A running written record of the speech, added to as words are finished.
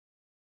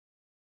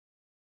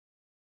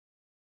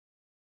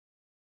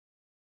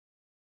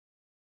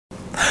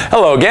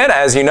Hello again.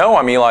 As you know,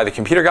 I'm Eli the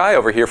Computer Guy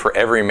over here for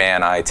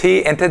Everyman IT,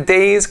 and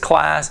today's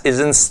class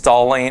is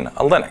installing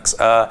Linux.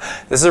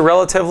 This is a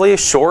relatively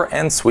short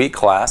and sweet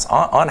class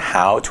on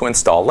how to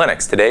install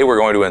Linux. Today we're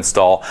going to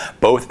install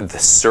both the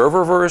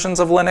server versions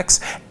of Linux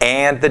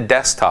and the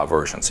desktop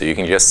version, so you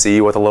can just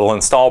see what the little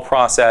install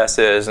process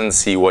is and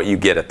see what you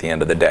get at the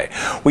end of the day.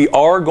 We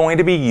are going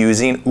to be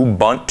using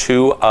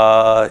Ubuntu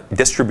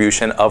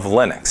distribution of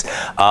Linux.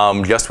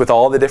 Just with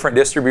all the different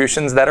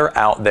distributions that are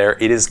out there,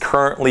 it is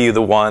currently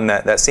the one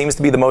that seems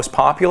to be the most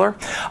popular.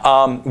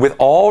 With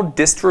all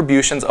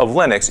distributions of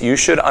Linux, you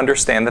should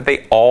understand that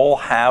they all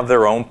have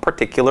their own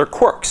particular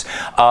quirks.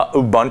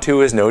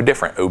 Ubuntu is no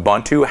different.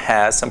 Ubuntu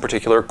has some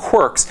particular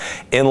quirks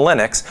in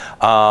Linux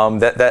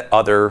that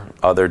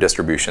other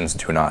distributions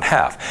do not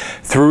have.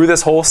 Through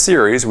this whole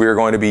series, we are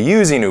going to be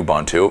using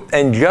Ubuntu,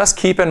 and just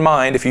keep in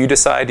mind, if you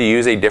decide to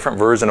use a different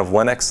version of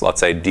Linux, let's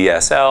say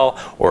DSL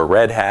or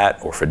Red Hat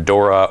or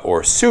Fedora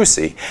or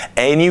SUSE,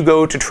 and you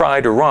go to try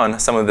to run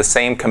some of the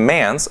same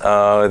commands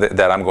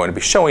that I'm going to be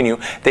showing you,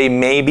 they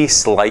may be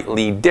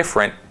slightly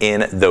different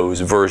in those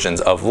versions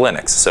of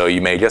Linux. So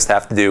you may just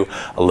have to do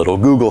a little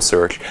Google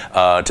search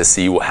to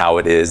see how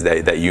it is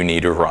that you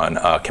need to run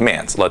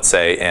commands. Let's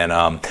say in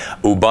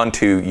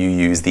Ubuntu you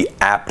use the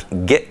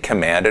apt-get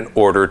command in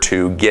order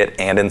to get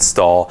and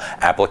install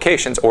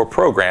applications or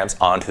programs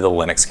onto the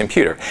Linux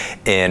computer.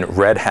 In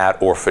Red Hat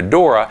or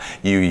Fedora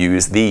you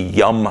use the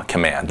yum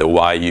command, the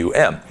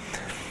YUM.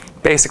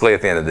 Basically,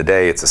 at the end of the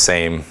day, it's the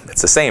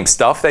same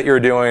stuff that you're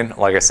doing.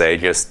 Like I say,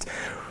 just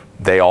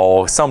they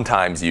all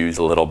sometimes use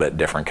a little bit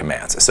different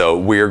commands. So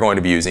we're going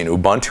to be using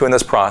Ubuntu in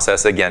this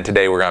process. Again,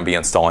 today we're going to be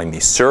installing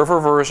the server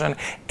version,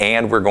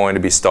 and we're going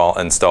to be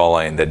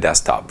installing the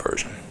desktop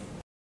version.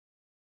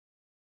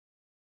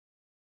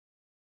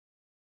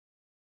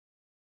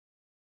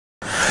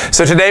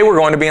 So today we're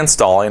going to be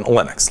installing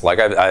Linux. Like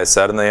I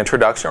said in the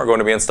introduction, we're going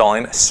to be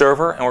installing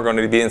server, and we're going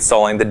to be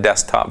installing the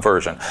desktop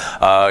version.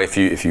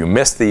 If you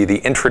missed the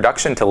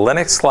introduction to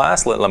Linux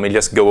class, let me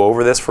just go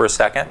over this for a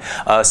second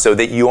so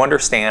that you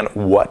understand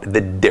what the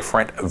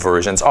different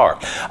versions are.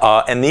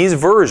 And these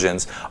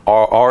versions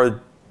are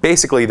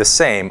basically the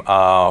same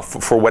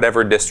for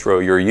whatever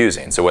distro you're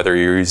using. So whether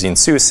you're using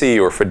SUSE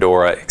or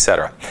Fedora,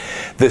 etc.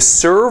 The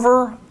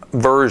server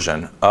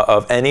version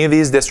of any of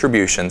these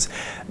distributions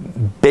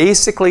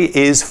basically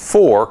is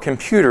for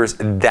computers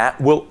that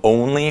will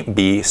only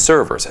be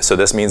servers. So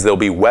this means there'll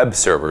be web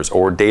servers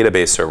or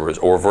database servers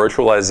or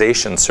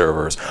virtualization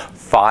servers,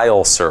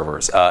 file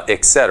servers,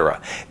 etc.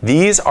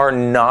 These are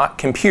not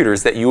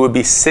computers that you would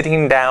be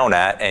sitting down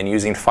at and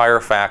using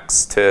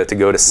Firefox to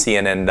go to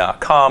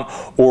CNN.com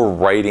or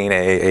writing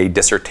a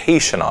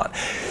dissertation on.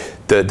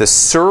 The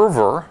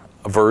server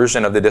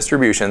version of the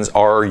distributions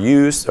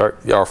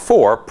are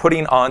for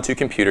putting onto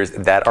computers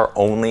that are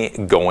only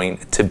going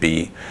to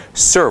be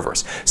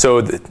servers.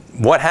 So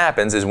what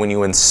happens is when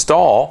you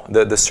install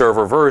the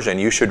server version,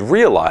 you should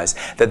realize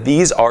that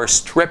these are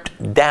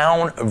stripped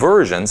down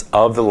versions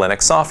of the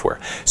Linux software.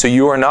 So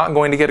you are not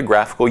going to get a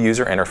graphical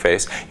user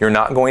interface. You're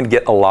not going to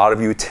get a lot of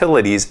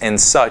utilities and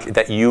such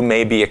that you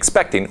may be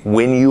expecting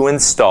when you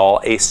install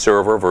a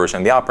server version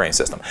of the operating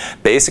system.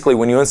 Basically,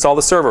 when you install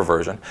the server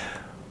version,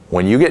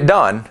 when you get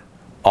done,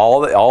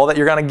 all that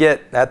you're going to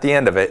get at the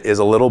end of it is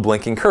a little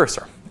blinking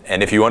cursor.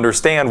 And if you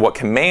understand what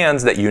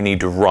commands that you need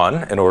to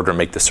run in order to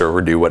make the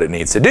server do what it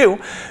needs to do,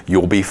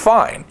 you'll be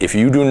fine. If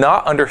you do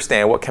not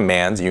understand what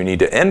commands you need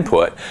to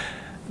input,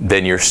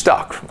 then you're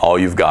stuck. All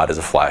you've got is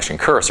a flashing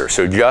cursor.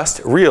 So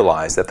just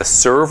realize that the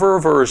server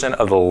version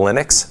of the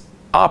Linux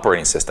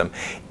operating system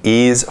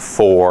is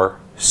for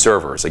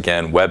servers.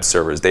 Again, web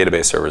servers,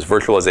 database servers,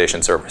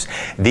 virtualization servers.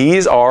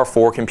 These are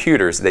for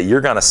computers that you're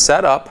going to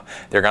set up,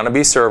 they're going to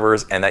be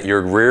servers, and that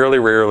you're rarely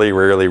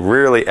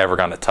ever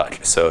going to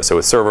touch. So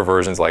with server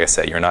versions, like I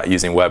say, you're not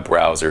using web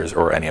browsers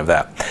or any of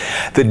that.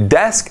 The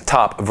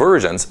desktop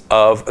versions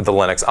of the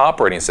Linux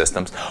operating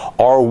systems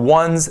are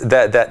ones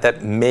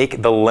that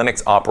make the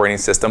Linux operating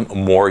system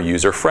more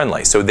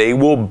user-friendly. So they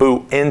will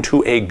boot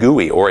into a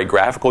GUI or a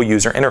graphical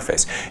user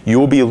interface. You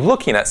will be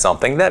looking at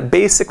something that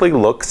basically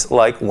looks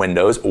like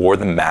Windows or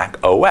the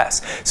Mac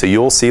OS. So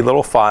you'll see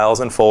little files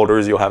and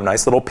folders, you'll have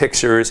nice little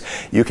pictures,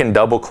 you can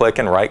double click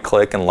and right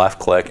click and left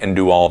click and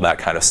do all that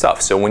kind of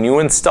stuff. So when you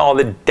install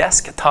the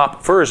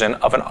desktop version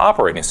of an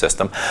operating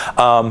system,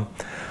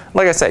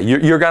 like I say,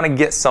 you're going to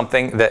get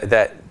something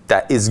that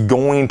is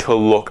going to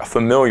look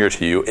familiar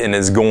to you and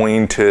is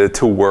going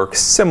to work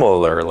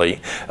similarly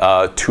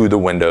to the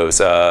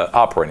Windows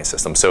operating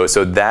system. So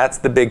that's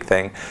the big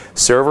thing.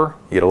 Server,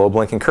 you get a little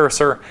blinking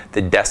cursor.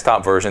 The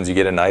desktop versions, you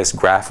get a nice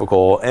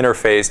graphical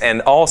interface.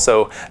 And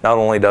also, not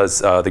only does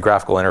the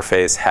graphical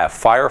interface have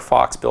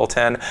Firefox built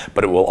in,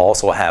 but it will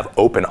also have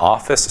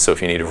OpenOffice. So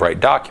if you need to write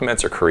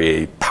documents or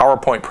create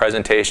PowerPoint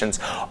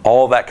presentations,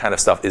 all that kind of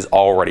stuff is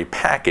already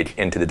packaged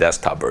into the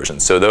desktop version.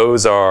 So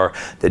those are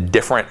the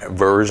different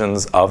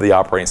versions of the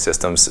operating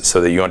systems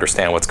so that you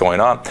understand what's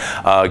going on.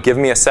 Give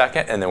me a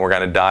second, and then we're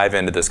going to dive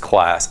into this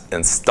class,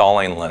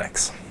 installing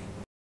Linux.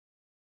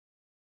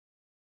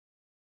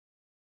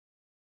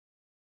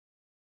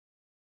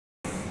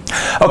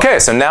 Okay,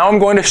 so now I'm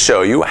going to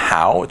show you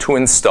how to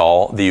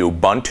install the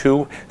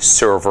Ubuntu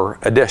Server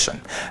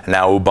Edition.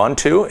 Now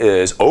Ubuntu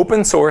is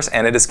open source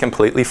and it is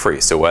completely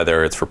free. So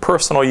whether it's for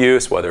personal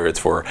use, whether it's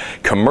for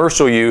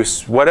commercial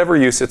use, whatever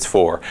use it's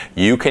for,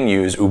 you can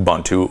use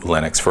Ubuntu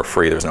Linux for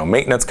free. There's no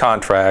maintenance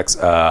contracts,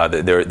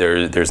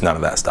 there's none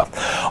of that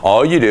stuff.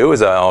 All you do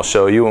is, I'll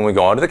show you when we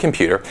go onto the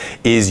computer,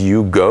 is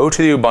you go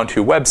to the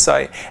Ubuntu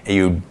website and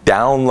you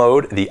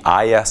download the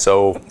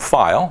ISO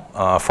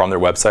file from their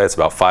website. It's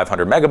about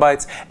 500 megabytes.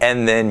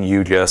 And then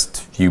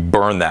you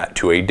burn that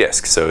to a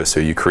disk. So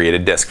you create a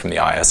disk from the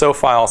ISO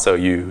file, so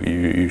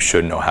you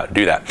should know how to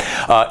do that.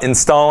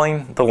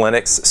 Installing the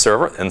Linux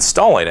server,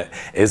 installing it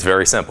is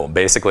very simple.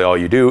 Basically all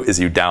you do is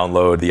you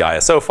download the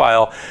ISO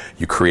file,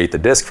 you create the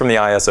disk from the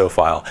ISO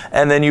file,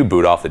 and then you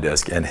boot off the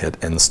disk and hit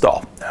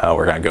install.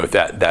 We're going to go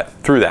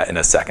through that in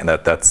a second.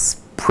 That's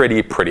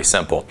pretty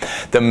simple.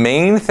 The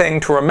main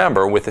thing to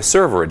remember with the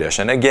Server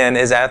Edition, again,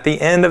 is at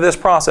the end of this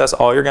process,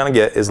 all you're going to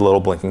get is a little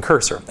blinking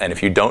cursor. And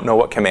if you don't know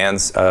what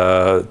commands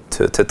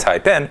to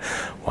type in,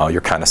 well, you're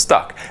kind of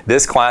stuck.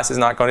 This class is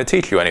not going to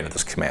teach you any of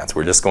those commands.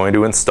 We're just going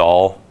to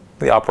install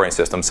the operating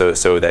system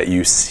so that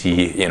you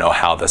see,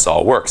 how this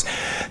all works.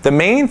 The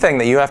main thing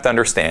that you have to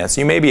understand, so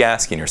you may be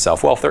asking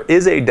yourself, well, if there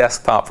is a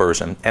desktop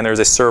version and there's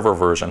a server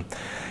version,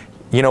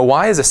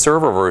 why is a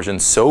server version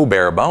so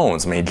bare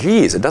bones? I mean,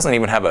 geez, it doesn't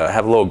even have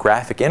a little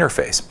graphic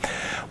interface.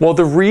 Well,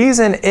 the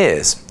reason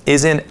is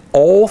in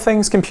all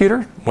things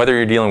computer, whether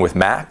you're dealing with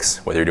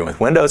Macs, whether you're dealing with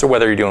Windows, or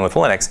whether you're dealing with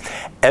Linux,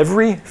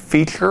 every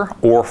feature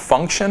or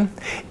function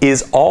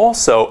is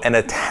also an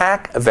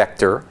attack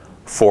vector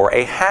for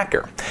a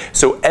hacker.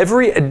 So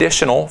every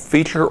additional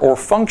feature or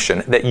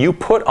function that you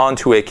put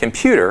onto a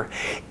computer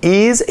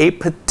is a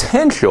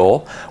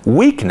potential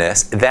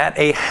weakness that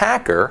a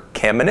hacker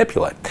can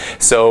manipulate.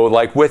 So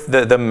like with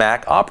the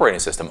Mac operating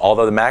system,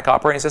 although the Mac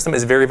operating system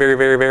is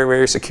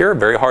very secure,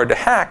 very hard to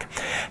hack,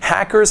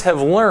 hackers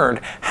have learned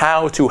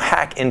how to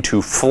hack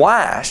into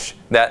Flash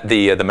that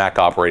the Mac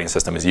operating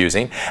system is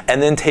using,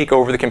 and then take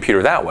over the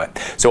computer that way.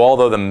 So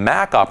although the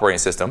Mac operating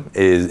system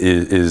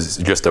is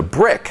just a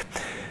brick,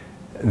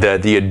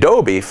 the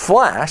Adobe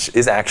Flash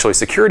is actually a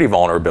security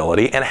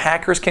vulnerability, and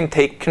hackers can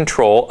take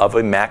control of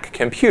a Mac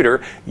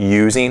computer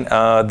using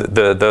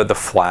the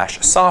Flash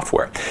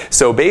software.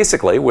 So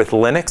basically, with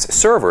Linux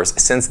servers,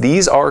 since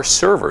these are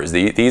servers,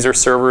 these are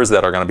servers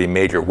that are going to be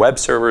major web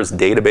servers,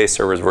 database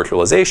servers,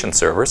 virtualization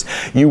servers,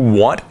 you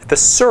want the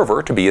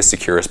server to be as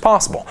secure as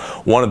possible.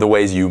 One of the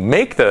ways you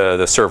make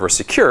the server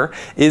secure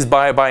is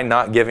by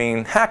not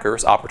giving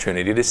hackers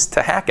opportunities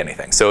to hack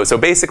anything. So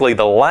basically,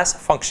 the less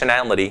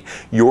functionality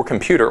your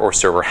computer or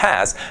server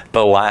has,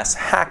 the less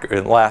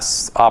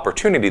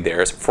opportunity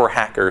there is for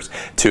hackers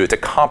to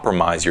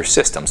compromise your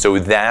system. So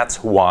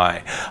that's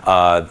why,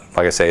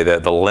 like I say, the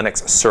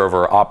Linux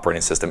server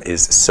operating system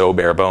is so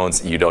bare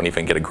bones, you don't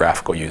even get a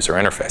graphical user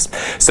interface.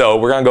 So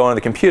we're going to go into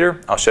the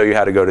computer. I'll show you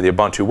how to go to the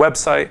Ubuntu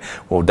website.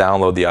 We'll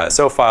download the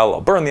ISO file,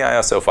 I'll burn the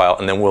ISO file,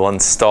 and then we'll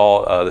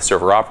install the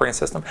server operating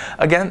system.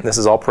 Again, this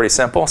is all pretty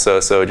simple,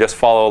 so just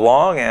follow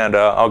along, and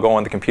I'll go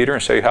on the computer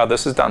and show you how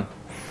this is done.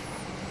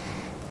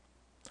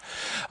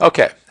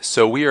 Okay,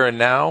 so we are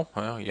now,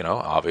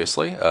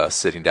 obviously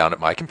sitting down at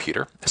my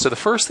computer. So the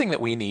first thing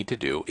that we need to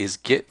do is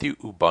get the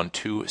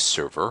Ubuntu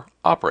server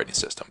operating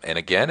system. And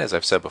again, as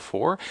I've said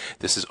before,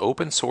 this is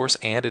open source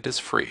and it is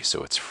free.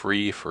 So it's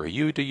free for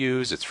you to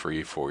use, it's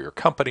free for your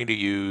company to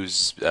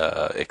use,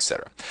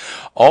 etc.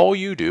 All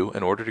you do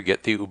in order to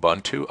get the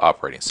Ubuntu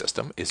operating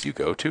system is you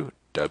go to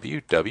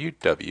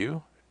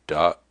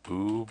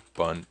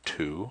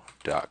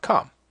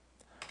www.ubuntu.com.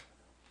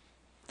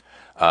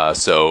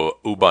 So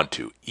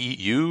Ubuntu,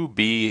 ubuntu.com,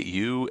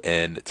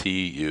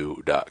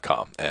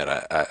 and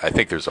I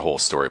think there's a whole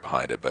story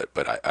behind it,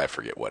 but I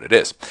forget what it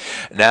is.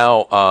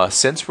 Now,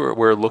 since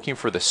we're looking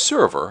for the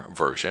server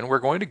version, we're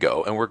going to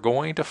go and we're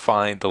going to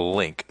find the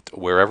link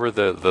wherever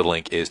the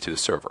link is to the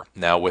server.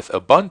 Now, with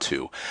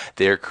Ubuntu,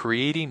 they're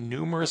creating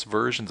numerous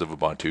versions of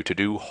Ubuntu to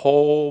do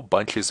whole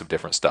bunches of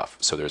different stuff.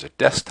 So there's a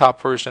desktop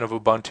version of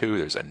Ubuntu,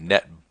 there's a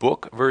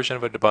netbook version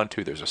of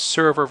Ubuntu, there's a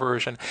server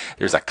version,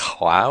 there's a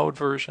cloud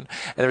version,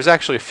 and there's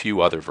actually a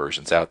few other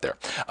versions out there.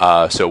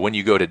 So when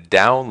you go to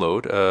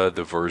download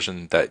the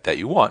version that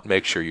you want,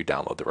 make sure you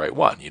download the right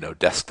one.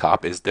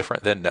 Desktop is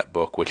different than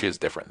netbook, which is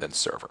different than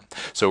server.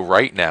 So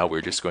right now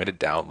we're just going to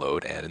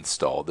download and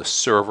install the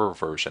server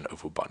version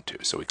of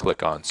Ubuntu. So we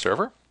click on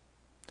server,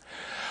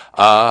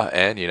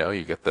 and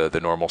you get the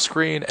normal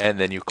screen, and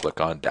then you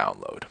click on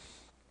download.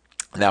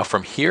 Now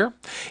from here,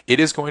 it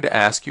is going to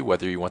ask you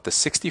whether you want the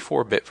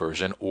 64-bit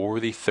version or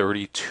the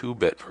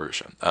 32-bit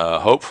version.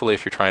 Hopefully,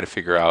 if you're trying to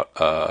figure out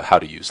how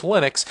to use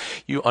Linux,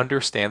 you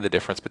understand the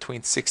difference between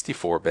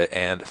 64-bit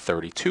and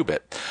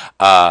 32-bit.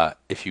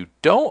 If you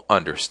don't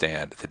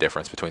understand the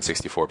difference between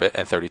 64-bit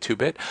and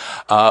 32-bit,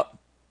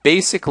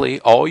 basically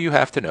all you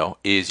have to know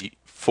is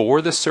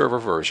for the server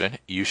version,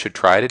 you should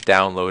try to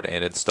download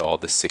and install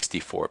the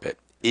 64-bit.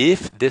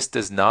 If this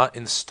does not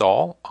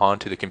install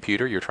onto the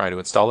computer you're trying to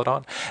install it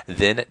on,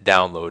 then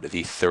download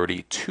the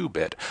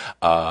 32-bit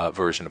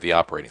version of the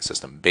operating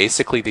system.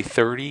 Basically, the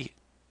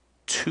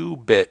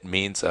 32-bit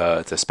means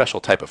it's a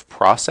special type of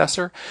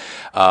processor.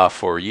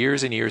 For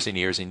years and years and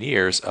years and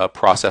years,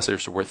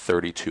 processors were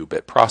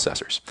 32-bit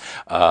processors.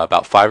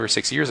 About 5 or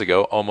 6 years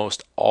ago,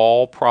 almost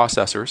all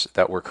processors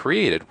that were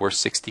created were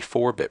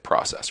 64-bit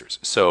processors.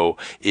 So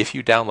if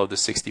you download the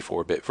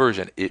 64-bit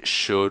version, it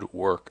should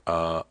work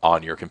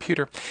on your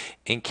computer.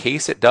 In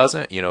case it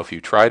doesn't, if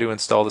you try to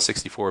install the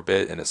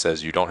 64-bit and it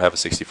says you don't have a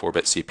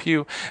 64-bit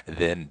CPU,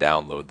 then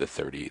download the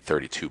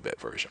 32-bit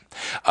version.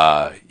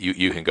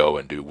 You can go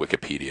and do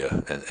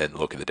Wikipedia and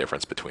look at the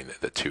difference between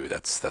the two.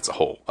 That's a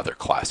whole other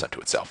class unto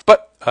itself.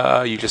 But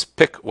you just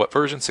pick what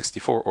version,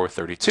 64 or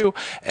 32,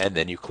 and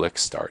then you click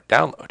Start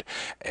Download.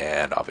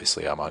 And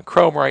obviously I'm on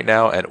Chrome right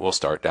now, and it will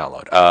start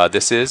download.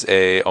 This is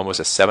almost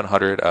a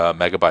 700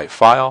 megabyte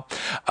file.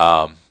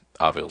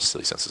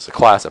 Obviously, since it's a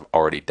class, I've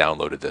already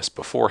downloaded this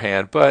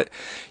beforehand. But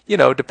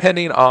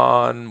depending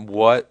on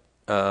what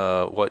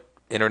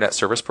internet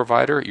service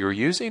provider you're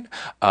using.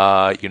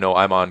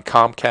 I'm on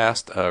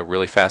Comcast,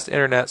 really fast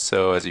internet,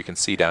 so as you can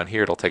see down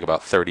here, it'll take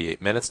about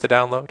 38 minutes to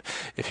download.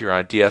 If you're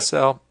on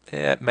DSL,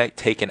 it might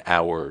take an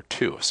hour or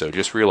two. So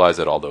just realize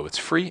that although it's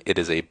free, it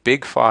is a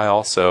big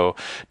file, so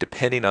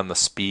depending on the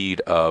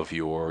speed of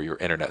your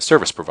internet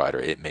service provider,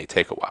 it may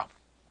take a while.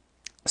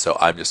 So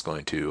I'm just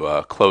going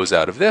to close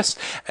out of this,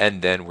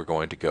 and then we're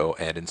going to go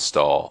and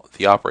install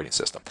the operating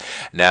system.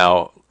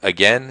 Now,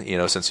 again,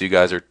 since you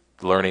guys are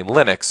learning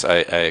Linux,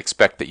 I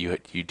expect that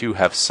you do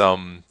have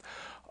some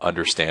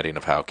understanding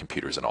of how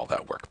computers and all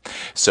that work.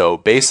 So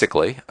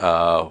basically,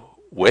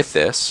 with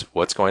this,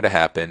 what's going to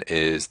happen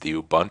is the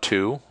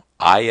Ubuntu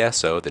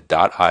ISO, the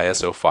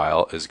 .iso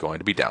file is going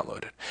to be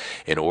downloaded.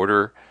 In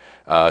order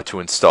to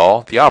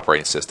install the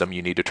operating system,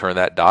 you need to turn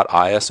that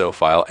 .iso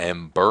file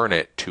and burn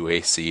it to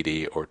a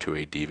CD or to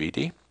a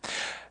DVD.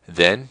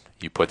 Then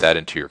you put that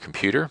into your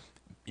computer.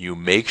 You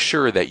make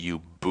sure that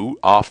you boot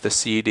off the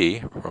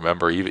CD.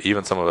 Remember,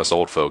 even some of us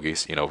old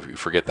fogies, we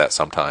forget that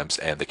sometimes,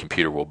 and the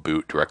computer will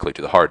boot directly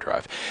to the hard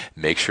drive.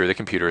 Make sure the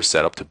computer is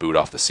set up to boot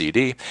off the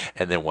CD,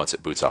 and then once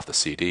it boots off the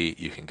CD,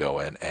 you can go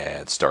in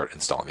and start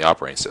installing the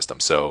operating system.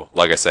 So,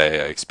 like I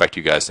say, I expect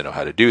you guys to know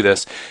how to do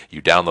this.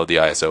 You download the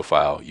ISO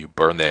file, you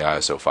burn the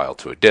ISO file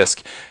to a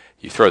disk,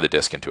 you throw the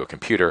disk into a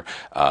computer,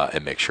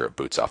 and make sure it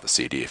boots off the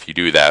CD. If you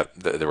do that,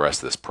 the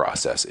rest of this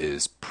process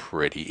is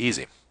pretty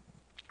easy.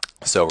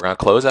 So we're going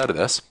to close out of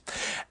this,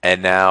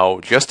 and now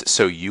just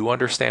so you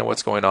understand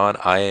what's going on,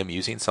 I am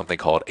using something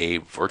called a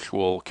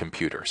virtual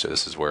computer. So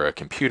this is where a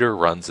computer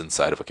runs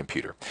inside of a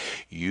computer.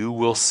 You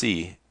will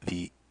see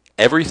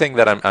everything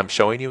that I'm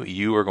showing you,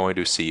 you are going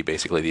to see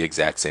basically the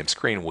exact same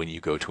screen when you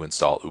go to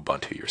install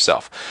Ubuntu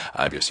yourself.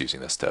 I'm just using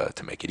this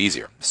to make it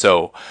easier.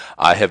 So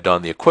I have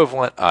done the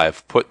equivalent.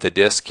 I've put the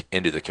disk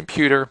into the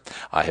computer,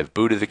 I have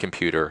booted the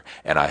computer,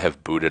 and I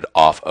have booted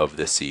off of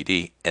the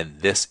CD, and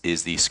this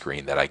is the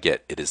screen that I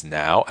get. It is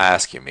now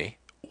asking me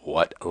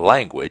what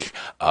language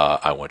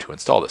I want to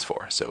install this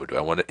for. So do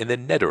I want it in the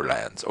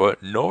Netherlands or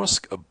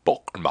Norsk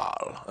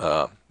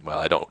Bokmål? Well,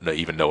 I don't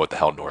even know what the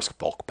hell Norsk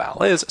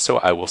Bokmål is, so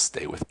I will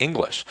stay with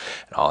English.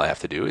 And all I have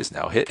to do is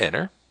now hit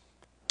enter.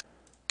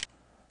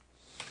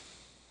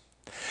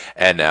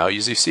 And now,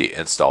 as you see,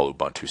 install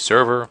Ubuntu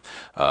server,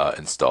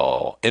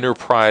 install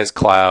enterprise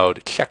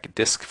cloud, check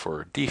disk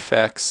for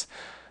defects,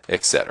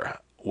 etc.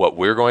 What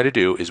we're going to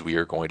do is we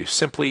are going to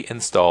simply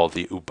install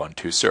the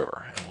Ubuntu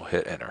server, and we'll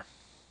hit enter.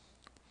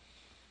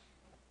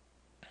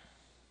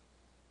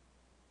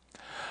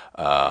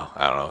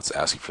 I don't know, it's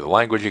asking for the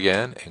language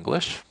again,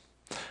 English.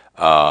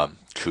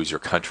 Choose your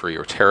country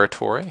or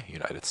territory,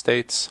 United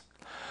States.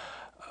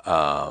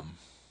 It'll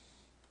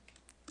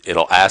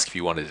ask if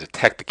you want to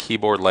detect the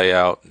keyboard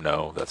layout.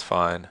 No, that's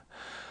fine.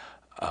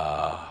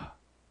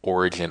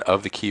 Origin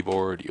of the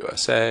keyboard,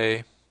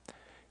 USA.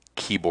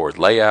 Keyboard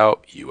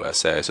layout,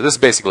 USA. So this is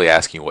basically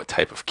asking what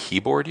type of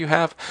keyboard you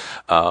have.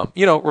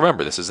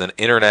 Remember, this is an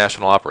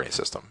international operating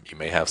system. You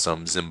may have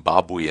some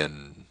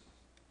Zimbabwean,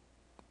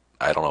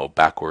 I don't know,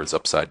 backwards,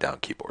 upside down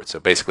keyboard. So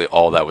basically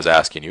all that was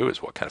asking you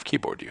is what kind of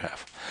keyboard do you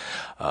have.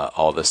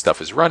 All this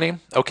stuff is running.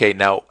 Okay,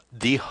 now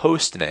the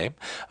host name.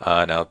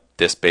 Now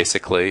this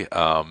basically,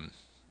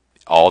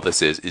 all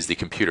this is the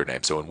computer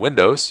name. So in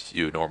Windows,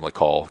 you normally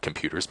call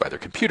computers by their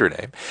computer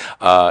name.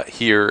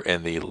 Here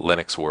in the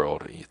Linux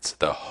world, it's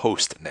the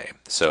host name.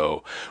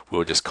 So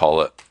we'll just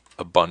call it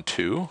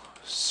Ubuntu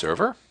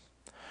server.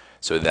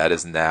 So that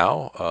is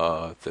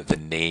now the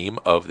name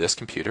of this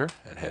computer,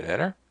 and hit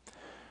enter.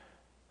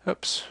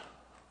 Oops.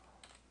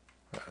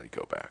 Let me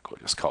go back. We'll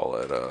just call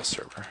it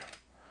server.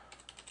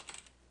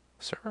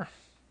 Server.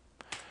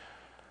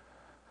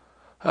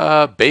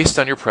 Based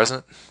on your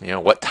present,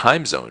 what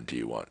time zone do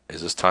you want?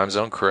 Is this time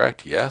zone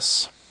correct?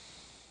 Yes.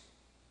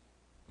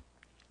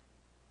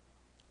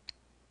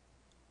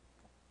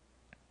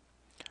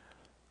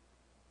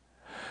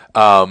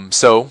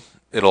 So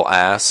it'll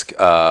ask,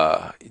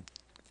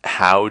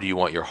 how do you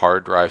want your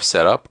hard drive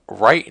set up?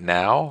 Right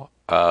now,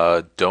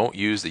 don't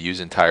use the use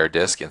entire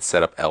disk and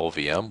set up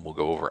LVM. We'll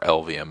go over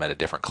LVM at a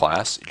different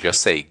class.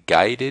 Just say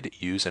guided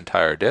use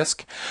entire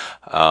disk.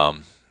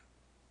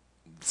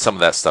 Some of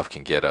that stuff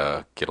can get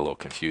a little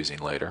confusing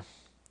later.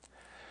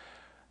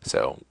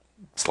 So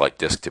select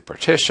disk to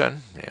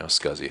partition,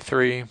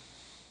 SCSI3.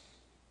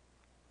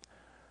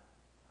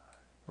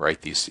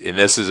 Write these, and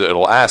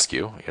it'll ask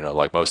you,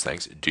 like most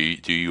things, do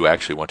you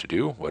actually want to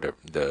do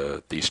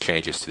whatever these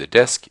changes to the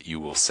disk? You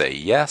will say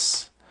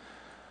yes.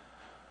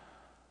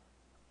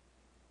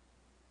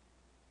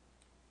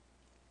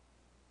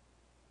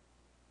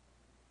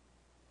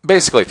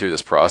 Basically, through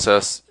this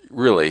process,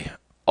 really,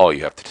 all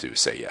you have to do is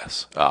say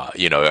yes.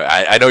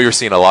 I know you're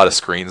seeing a lot of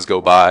screens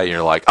go by, and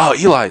you're like, "Oh,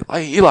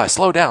 Eli,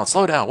 slow down.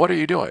 What are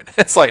you doing?"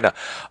 It's like,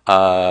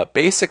 no.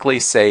 Basically,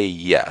 say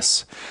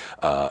yes,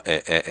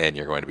 and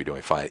you're going to be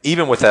doing fine.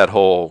 Even with that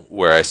whole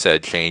where I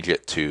said change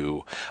it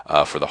to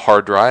for the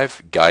hard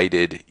drive,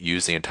 guided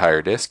use the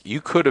entire disk.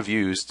 You could have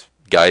used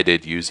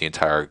guided use the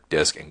entire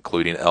disk,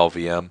 including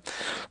LVM.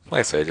 Like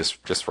I say,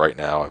 just right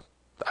now,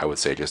 I would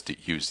say just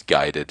use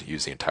guided,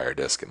 use the entire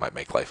disk. It might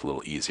make life a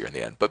little easier in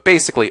the end. But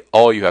basically,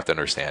 all you have to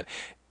understand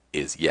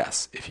is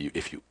yes. If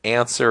you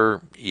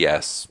answer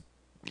yes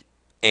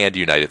and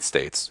United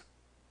States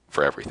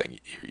for everything,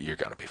 you're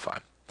going to be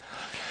fine.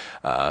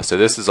 So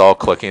this is all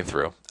clicking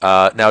through.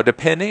 Now,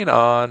 depending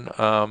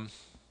on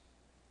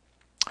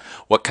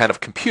what kind of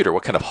computer,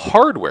 what kind of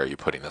hardware you're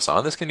putting this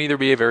on, this can either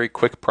be a very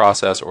quick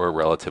process or a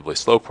relatively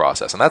slow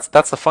process. And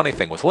that's the funny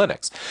thing with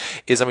Linux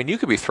is, you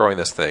could be throwing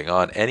this thing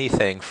on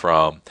anything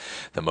from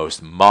the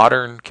most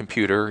modern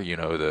computer,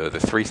 the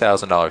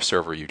 $3,000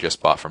 server you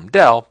just bought from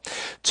Dell,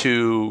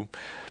 to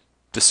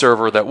the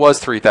server that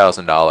was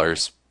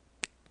 $3,000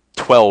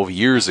 12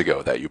 years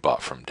ago that you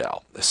bought from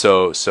Dell.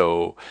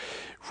 So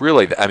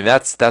really,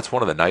 that's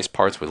one of the nice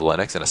parts with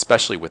Linux, and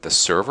especially with the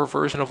server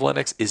version of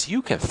Linux, is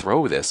you can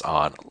throw this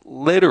on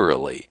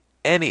literally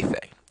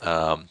anything.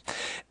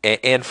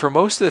 And for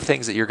most of the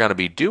things that you're going to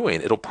be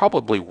doing, it'll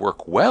probably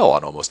work well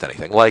on almost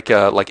anything. Like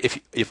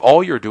if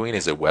all you're doing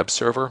is a web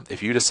server,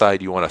 if you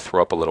decide you want to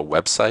throw up a little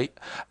website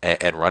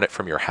and run it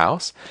from your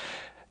house,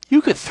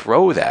 you could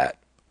throw that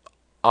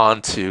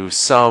onto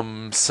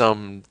some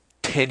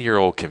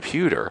 10-year-old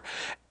computer.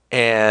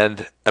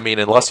 And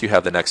unless you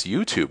have the next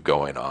YouTube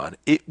going on,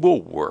 it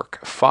will work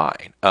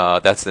fine.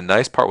 That's the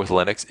nice part with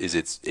Linux, is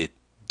it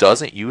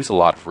doesn't use a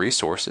lot of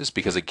resources,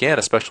 because again,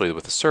 especially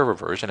with the server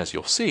version, as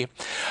you'll see,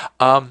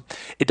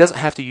 it doesn't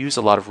have to use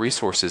a lot of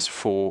resources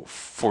for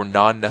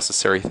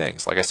non-necessary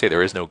things. Like I say,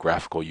 there is no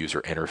graphical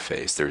user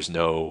interface. There's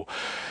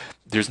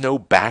no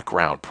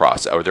background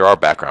process, or there are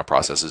background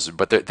processes,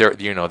 but there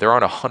aren't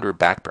 100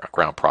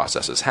 background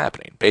processes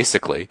happening.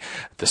 Basically,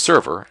 the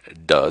server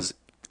does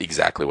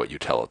exactly what you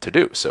tell it to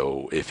do.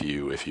 So if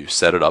you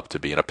set it up to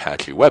be an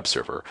Apache web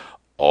server,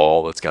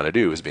 all it's going to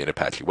do is be an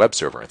Apache web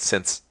server. And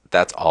since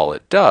that's all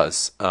it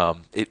does,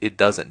 it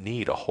doesn't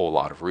need a whole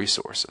lot of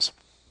resources.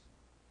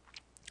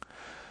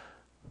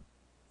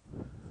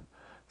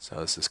 So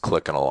this is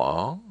clicking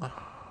along.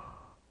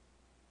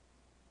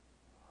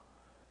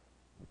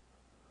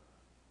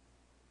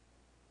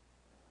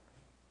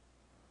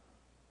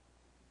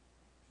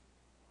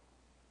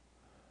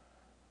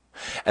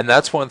 And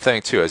that's one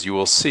thing too, as you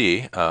will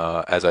see,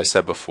 as I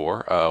said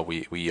before,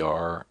 we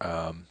are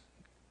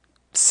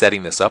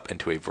setting this up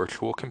into a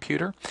virtual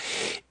computer.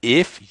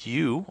 If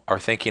you are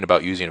thinking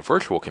about using a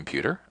virtual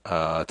computer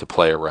to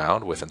play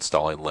around with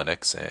installing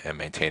Linux and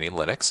maintaining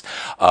Linux,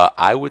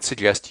 I would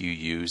suggest you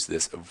use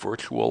this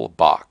virtual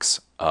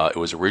box. It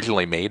was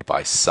originally made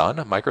by Sun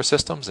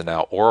Microsystems, and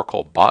now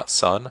Oracle bought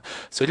Sun.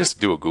 So just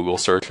do a Google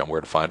search on where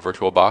to find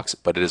VirtualBox,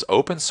 but it is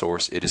open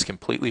source. It is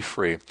completely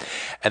free.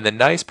 And the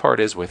nice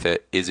part is with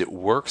it is it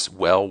works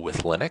well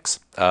with Linux.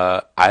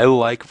 I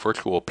like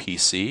Virtual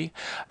PC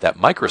that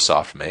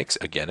Microsoft makes.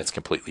 Again, it's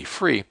completely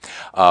free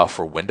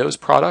for Windows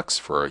products,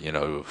 for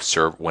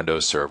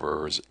Windows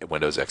servers,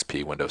 Windows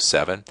XP, Windows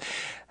 7.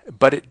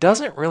 But it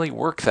doesn't really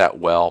work that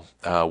well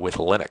with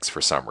Linux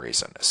for some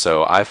reason.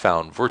 So I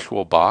found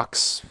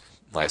VirtualBox,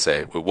 like I say,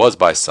 it was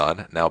by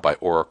Sun, now by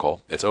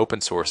Oracle. It's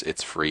open source,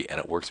 it's free, and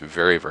it works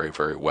very, very,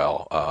 very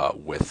well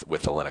with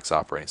the Linux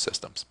operating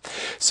systems.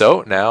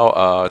 So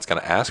now it's going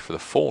to ask for the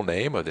full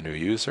name of the new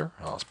user.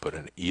 I'll just put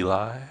in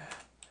Eli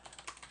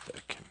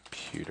the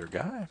Computer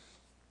Guy.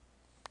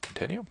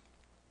 Continue.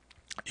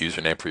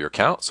 Username for your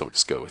account, so we'll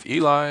just go with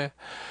Eli.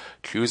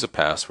 Choose a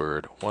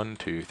password, 1,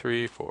 2,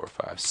 3, 4,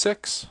 5,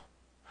 6.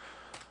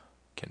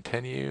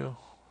 Continue.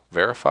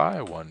 Verify,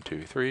 1,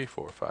 2, 3,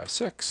 4, 5,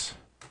 6.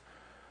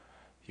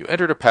 You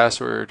entered a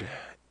password.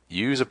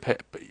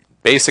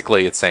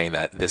 Basically, it's saying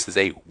that this is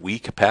a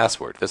weak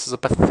password. This is a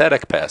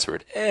pathetic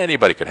password.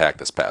 Anybody could hack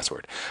this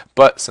password.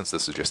 But since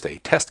this is just a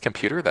test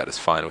computer, that is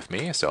fine with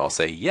me. So I'll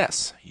say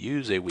yes,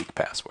 use a weak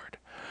password.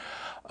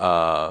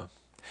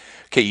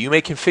 Okay, you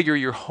may configure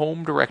your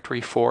home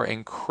directory for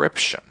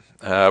encryption.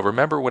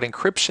 Remember, what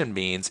encryption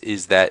means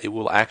is that it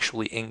will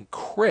actually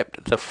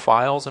encrypt the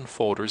files and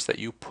folders that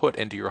you put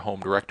into your home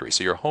directory.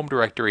 So your home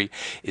directory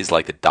is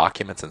like the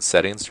documents and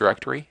settings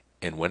directory.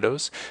 in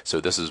Windows. So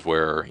this is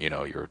where, you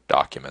know, your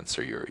documents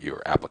or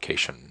your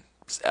application,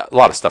 a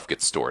lot of stuff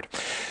gets stored.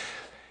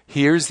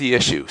 Here's the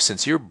issue.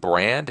 Since you're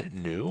brand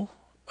new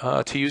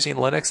to using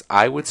Linux,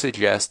 I would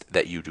suggest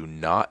that you do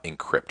not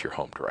encrypt your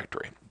home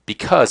directory.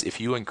 Because if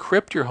you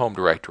encrypt your home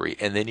directory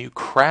and then you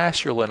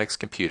crash your Linux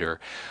computer,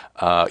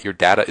 your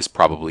data is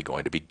probably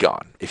going to be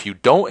gone. If you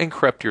don't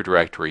encrypt your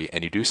directory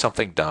and you do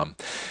something dumb,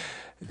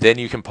 then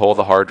you can pull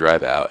the hard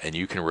drive out and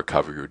you can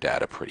recover your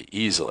data pretty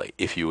easily.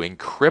 If you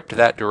encrypt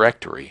that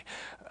directory,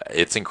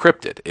 it's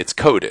encrypted, it's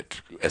coded.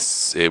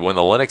 When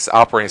the Linux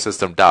operating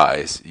system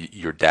dies,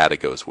 your data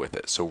goes with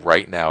it. So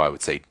right now I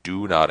would say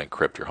do not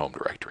encrypt your home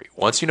directory.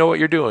 Once you know what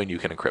you're doing, you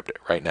can encrypt it.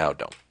 Right now,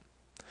 don't.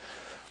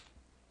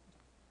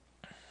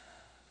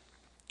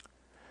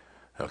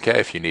 Okay,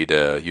 if you need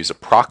to use a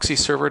proxy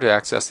server to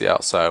access the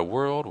outside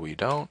world, we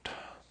don't.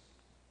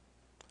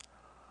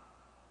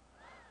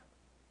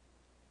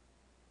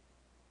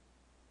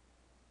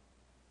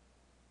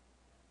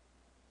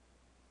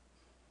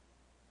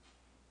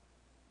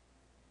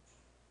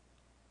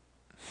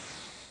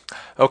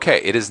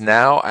 Okay, it is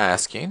now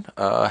asking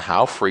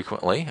how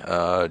frequently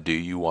do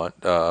you want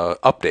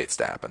updates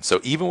to happen. So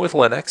even with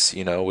Linux,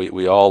 you know,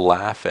 we all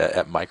laugh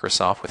at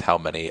Microsoft with how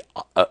many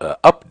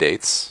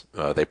updates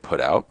they put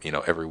out, you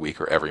know, every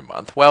week or every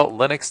month. Well,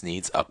 Linux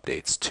needs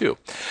updates too.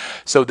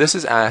 So this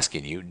is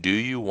asking you, do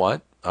you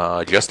want,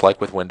 just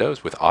like with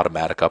Windows, with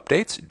automatic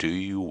updates, do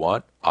you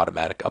want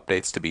automatic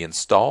updates to be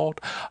installed?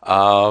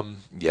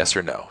 Yes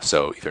or no.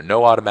 So either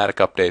no automatic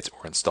updates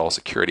or install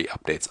security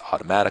updates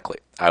automatically.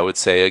 I would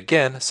say,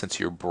 again, since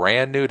you're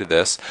brand new to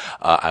this,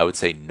 I would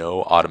say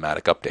no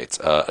automatic updates.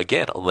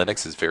 Again,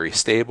 Linux is very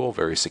stable,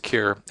 very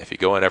secure. If you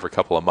go in every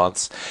couple of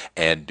months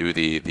and do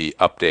the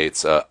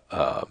updates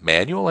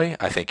manually,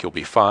 I think you'll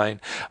be fine.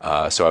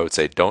 So I would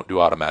say don't do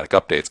automatic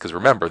updates, because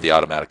remember, the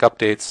automatic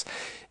updates,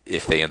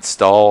 if they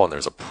install and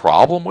there's a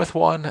problem with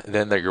one,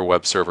 then your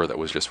web server that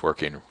was just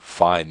working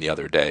fine the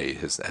other day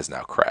has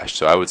now crashed.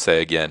 So I would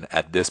say, again,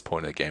 at this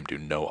point in the game, do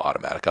no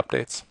automatic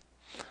updates.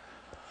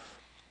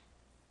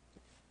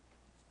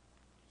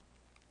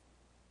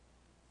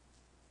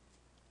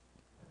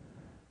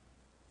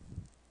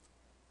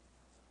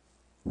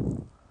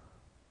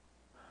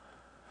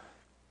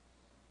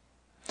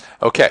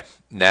 Okay,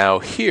 now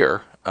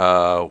here,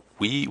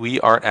 we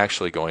aren't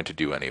actually going to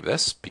do any of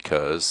this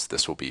because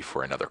this will be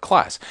for another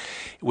class.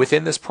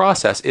 Within this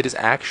process, it is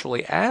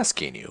actually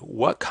asking you,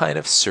 what kind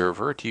of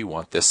server do you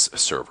want this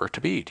server to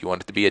be? Do you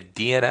want it to be a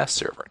DNS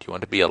server? Do you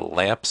want it to be a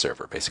LAMP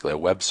server, basically a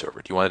web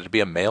server? Do you want it to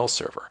be a mail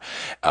server,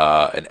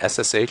 an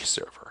SSH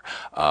server,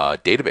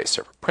 database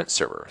server, print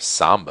server,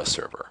 Samba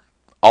server?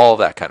 All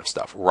that kind of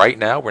stuff. Right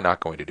now, we're not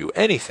going to do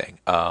anything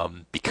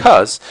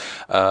because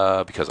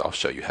I'll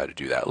show you how to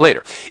do that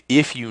later.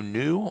 If you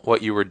knew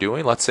what you were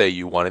doing, let's say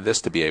you wanted this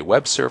to be a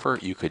web server,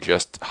 you could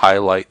just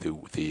highlight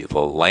the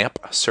LAMP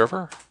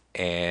server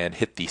and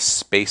hit the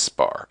space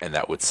bar, and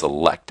that would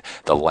select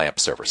the LAMP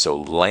server. So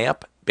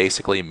LAMP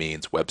basically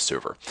means web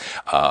server.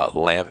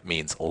 LAMP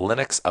means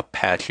Linux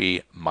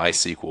Apache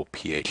MySQL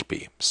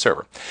PHP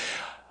server.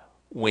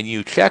 When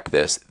you check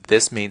this,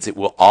 this means it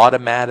will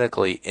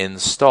automatically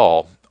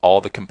install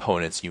all the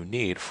components you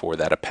need for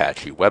that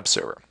Apache web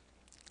server.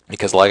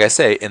 Because like I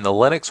say, in the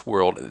Linux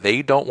world,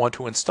 they don't want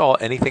to install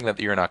anything that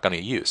you're not going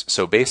to use.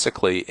 So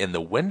basically, in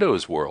the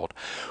Windows world,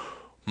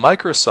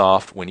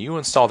 Microsoft, when you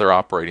install their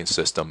operating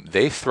system,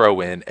 they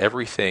throw in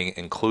everything,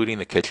 including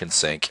the kitchen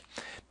sink,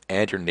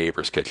 and your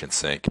neighbor's kitchen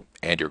sink,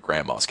 and your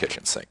grandma's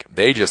kitchen sink.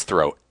 They just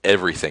throw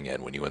everything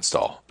in when you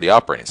install the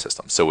operating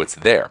system, so it's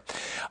there.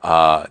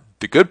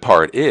 The good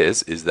part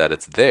is that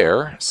it's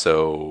there,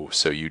 so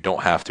you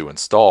don't have to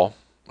install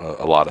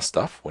a lot of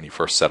stuff when you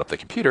first set up the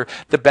computer.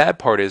 The bad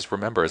part is,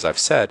 remember, as I've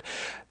said,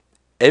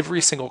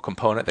 every single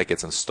component that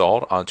gets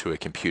installed onto a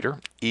computer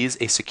is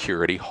a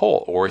security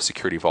hole or a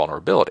security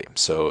vulnerability.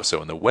 So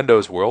in the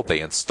Windows world, they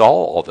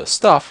install all this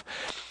stuff.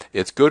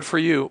 It's good for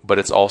you, but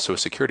it's also a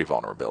security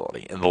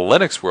vulnerability. In the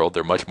Linux world,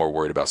 they're much more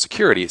worried about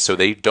security, so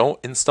they don't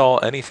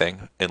install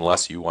anything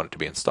unless you want it to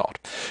be installed.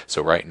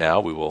 So right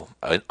now, we will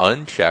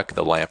uncheck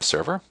the LAMP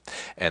server,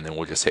 and then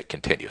we'll just hit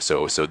continue.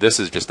 So this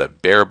is just a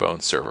bare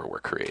bones server we're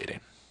creating.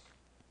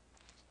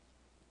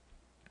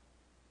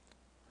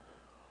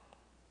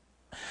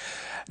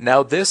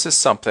 Now this is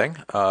something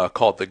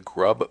called the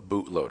grub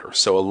bootloader.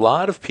 So a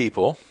lot of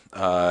people,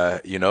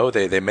 you know,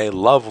 they may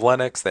love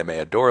Linux, they may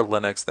adore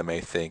Linux, they may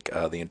think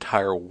the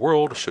entire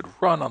world should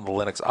run on the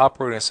Linux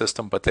operating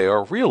system, but they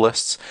are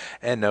realists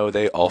and know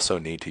they also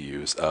need to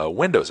use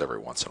Windows every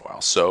once in a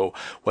while. So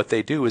what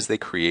they do is they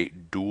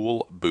create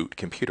dual boot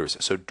computers.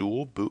 So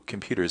dual boot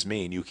computers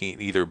mean you can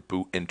either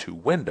boot into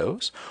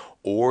Windows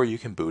or you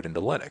can boot into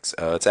Linux.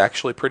 It's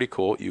actually pretty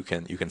cool. You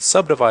can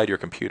subdivide your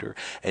computer,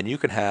 and you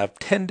can have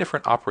 10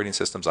 different operating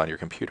systems on your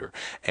computer.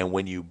 And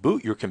when you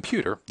boot your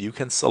computer, you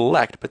can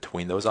select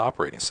between those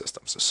operating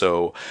systems.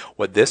 So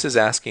what this is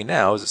asking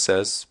now is, it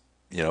says,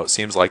 you know, it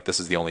seems like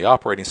this is the only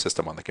operating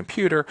system on the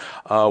computer.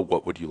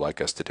 What would you like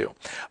us to do?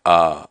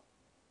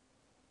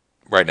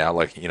 right now,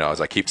 like,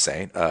 as I keep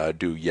saying,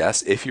 do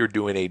yes. If you're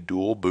doing a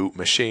dual boot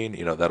machine,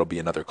 that'll be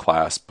another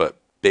class, but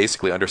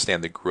basically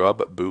understand the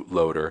grub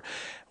bootloader.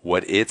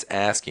 What it's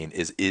asking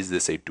is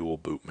this a dual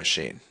boot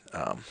machine?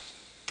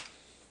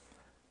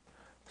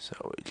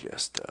 So we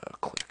just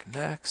click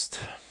next.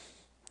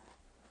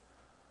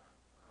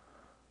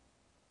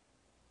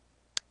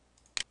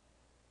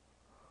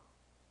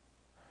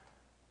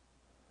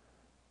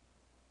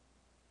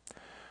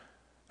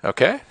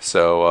 Okay,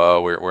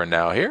 so we're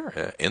now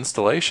here.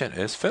 Installation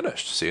is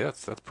finished. See,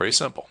 that's pretty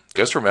simple.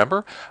 Just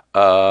remember,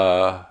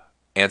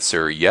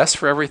 answer yes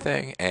for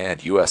everything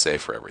and USA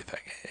for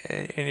everything,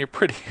 and you're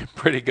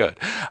pretty good.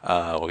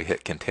 We'll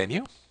hit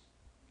continue.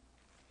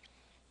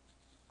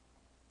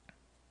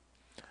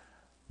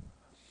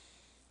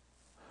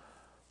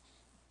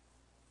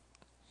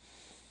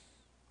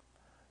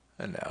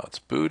 And now it's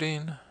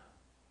booting.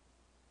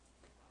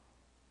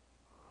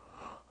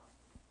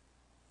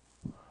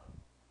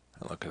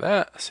 And look at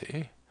that,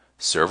 see?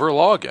 Server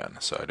login.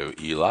 So I do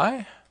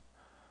Eli,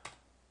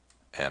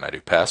 and I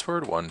do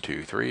password 1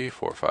 2 3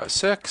 4 5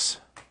 6.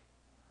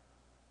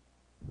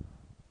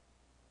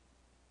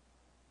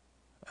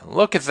 And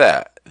look at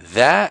that.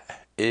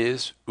 That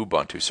is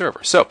Ubuntu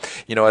server. So,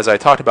 as I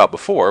talked about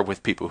before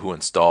with people who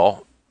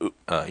install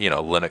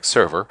Linux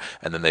server,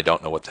 and then they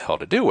don't know what the hell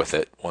to do with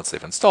it once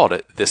they've installed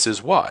it, this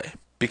is why.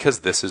 Because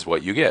this is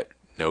what you get.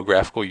 No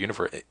graphical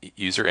user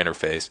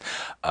interface,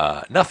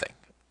 nothing.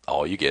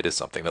 All you get is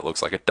something that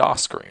looks like a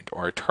DOS screen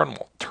or a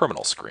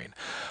terminal screen.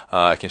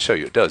 I can show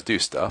you it does do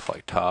stuff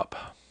like top.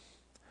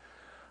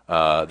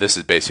 This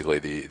is basically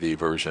the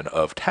version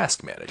of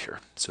Task Manager.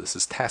 So this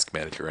is Task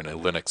Manager in a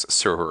Linux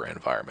server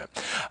environment.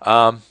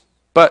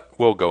 But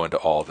we'll go into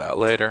all of that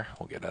later.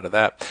 We'll get out of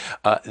that.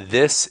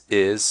 This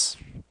is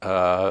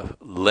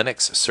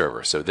Linux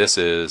server. So this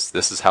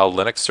is how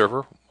Linux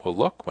server will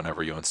look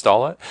whenever you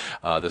install it.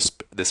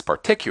 This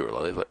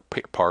particularly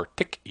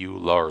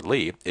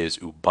is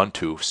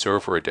Ubuntu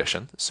Server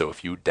Edition. So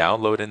if you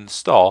download and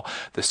install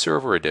the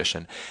Server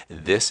Edition,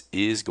 this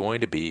is going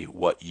to be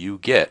what you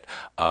get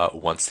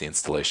once the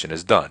installation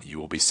is done. You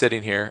will be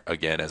sitting here,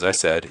 again, as I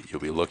said,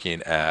 you'll be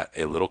looking at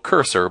a little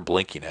cursor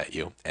blinking at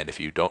you, and if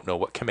you don't know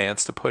what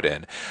commands to put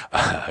in,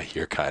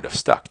 you're kind of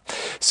stuck.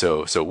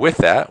 So with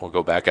that, we'll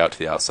go back out to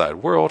the outside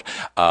world.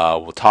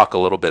 We'll talk a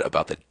little bit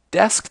about the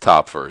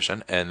desktop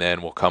version, and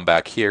then we'll come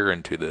back here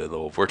into the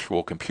little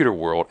virtual computer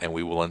world, and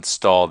we will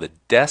install the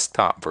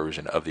desktop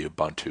version of the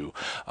Ubuntu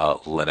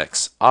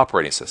Linux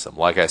operating system.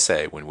 Like I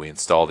say, when we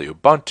install the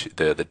Ubuntu,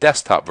 the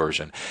desktop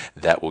version,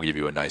 that will give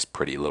you a nice,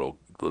 pretty little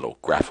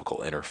graphical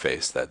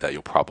interface that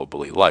you'll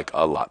probably like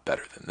a lot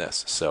better than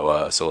this.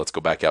 So let's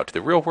go back out to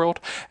the real world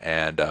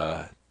and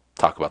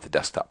talk about the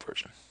desktop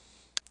version.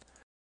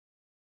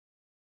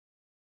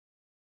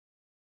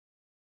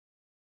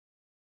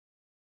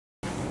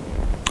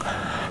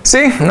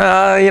 See,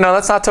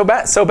 that's not so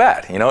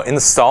bad.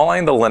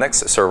 Installing the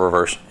Linux server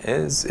version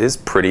is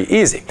pretty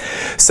easy.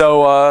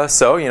 So I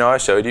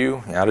showed you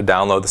how to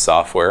download the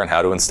software and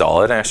how to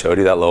install it, and I showed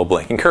you that little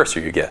blinking cursor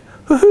you get.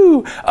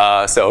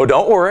 Woohoo! So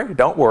don't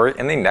worry.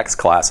 In the next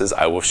classes,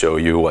 I will show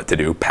you what to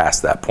do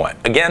past that point.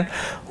 Again,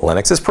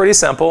 Linux is pretty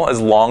simple as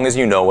long as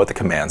you know what the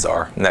commands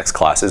are. Next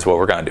classes, what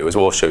we're going to do is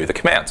we'll show you the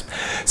commands.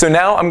 So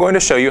now I'm going to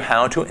show you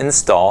how to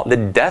install the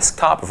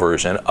desktop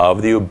version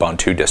of the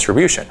Ubuntu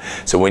distribution.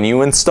 So when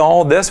you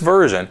install this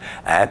version,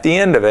 at the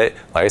end of it,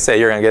 like I say,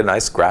 you're going to get a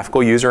nice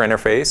graphical user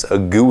interface, a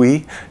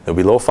GUI. There'll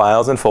be little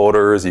files and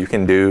folders. You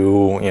can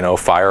do,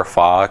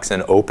 Firefox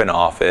and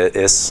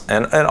OpenOffice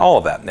and all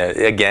of that.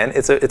 Again,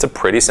 it's a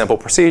pretty simple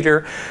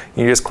procedure.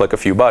 You just click a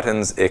few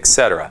buttons,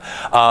 etc.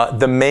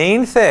 The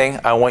main thing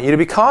I want you to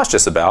be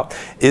cautious about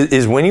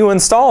is when you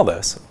install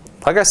this.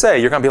 Like I say,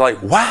 you're going to be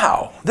like,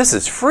 wow, this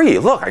is free.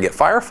 Look, I get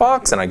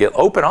Firefox and I get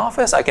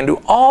OpenOffice. I can do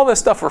all this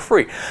stuff for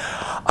free.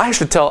 I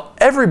should tell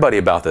everybody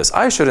about this.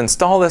 I should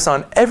install this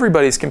on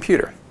everybody's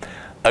computer.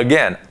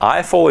 Again,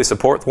 I fully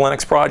support the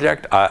Linux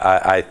project.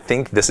 I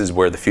think this is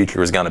where the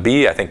future is going to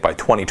be. I think by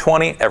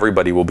 2020,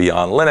 everybody will be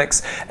on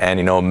Linux,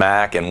 and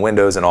Mac and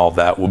Windows and all of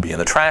that will be in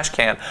the trash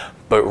can.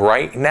 But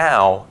right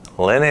now,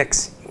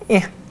 Linux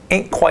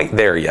ain't quite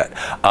there yet.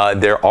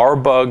 There are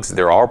bugs,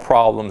 there are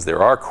problems,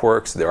 there are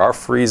quirks, there are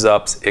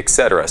freeze-ups,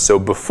 etc. So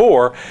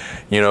before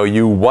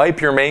you wipe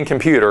your main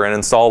computer and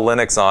install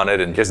Linux on it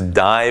and just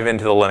dive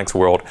into the Linux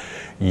world,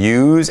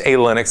 use a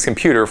Linux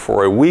computer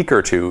for a week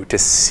or two to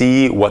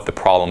see what the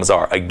problems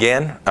are.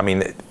 Again, I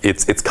mean,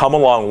 it's come a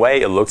long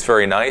way. It looks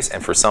very nice,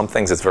 and for some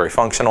things it's very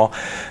functional.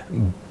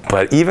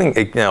 But even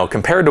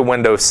compared to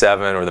Windows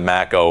 7 or the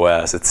Mac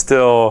OS, it's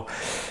still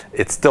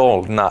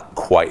not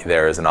quite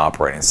there as an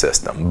operating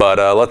system. But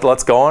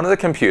let's go onto the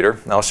computer.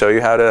 I'll show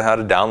you how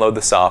to download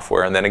the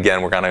software, and then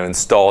again we're going to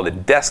install the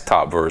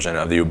desktop version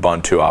of the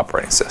Ubuntu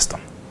operating system.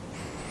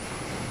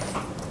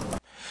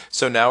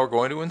 So now we're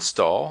going to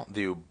install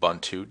the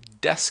Ubuntu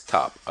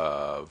desktop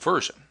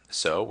version.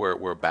 So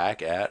we're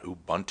back at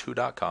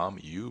ubuntu.com,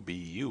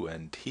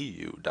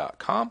 ubuntu.com.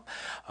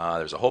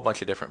 There's a whole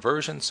bunch of different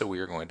versions, so we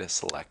are going to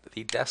select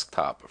the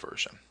desktop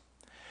version.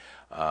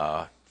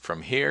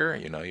 from here,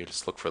 you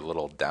just look for the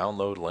little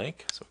download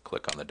link. So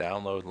click on the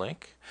download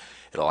link.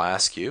 It'll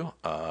ask you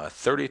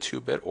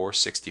 32-bit or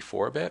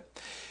 64-bit.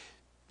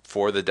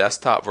 For the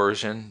desktop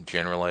version,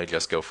 generally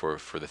just go for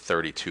the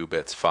 32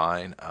 bits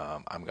fine.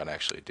 I'm going to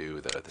actually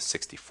do the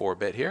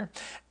 64-bit here,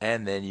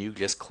 and then you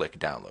just click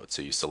download.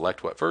 So you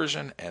select what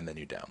version, and then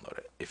you download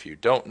it. If you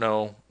don't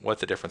know what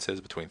the difference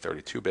is between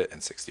 32-bit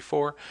and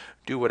 64,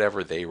 do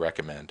whatever they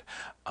recommend,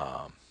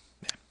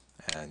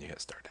 and you hit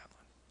start download.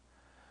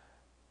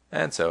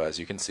 And so as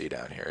you can see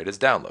down here, it is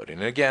downloading.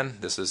 And again,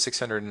 this is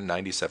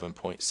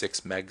 697.6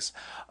 megs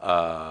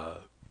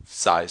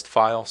sized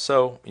file,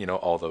 so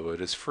although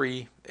it is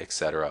free,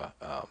 etc.,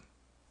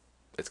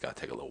 it's going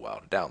to take a little while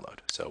to download.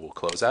 So we'll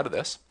close out of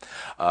this.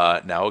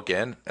 Now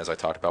again, as I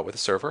talked about with the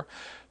server,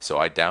 so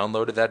I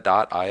downloaded that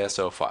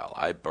 .iso file.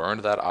 I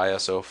burned that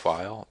ISO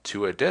file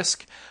to a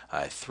disk.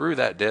 I threw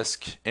that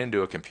disk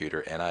into a computer,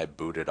 and I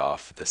booted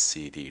off the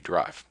CD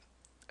drive.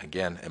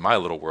 Again, in my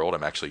little world,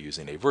 I'm actually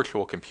using a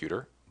virtual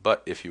computer.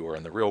 But if you were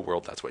in the real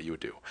world, that's what you would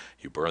do.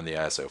 You burn the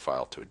ISO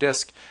file to a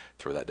disk,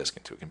 throw that disk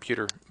into a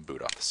computer,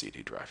 boot off the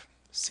CD drive.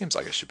 Seems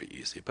like it should be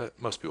easy, but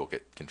most people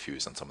get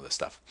confused on some of this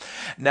stuff.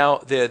 Now,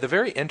 the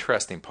very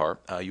interesting part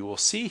you will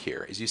see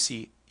here is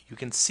you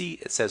can see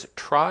it says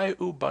try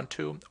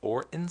Ubuntu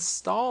or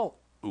install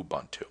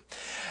Ubuntu.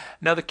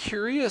 Now, the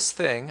curious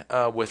thing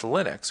with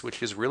Linux,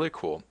 which is really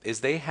cool, is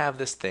they have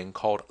this thing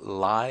called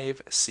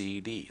live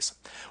CDs.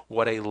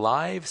 What a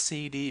live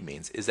CD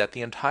means is that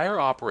the entire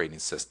operating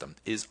system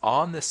is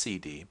on the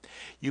CD.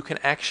 You can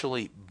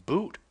actually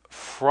boot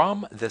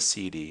from the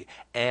CD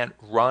and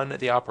run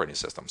the operating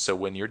system. So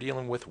when you're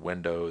dealing with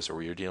Windows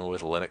or you're dealing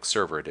with Linux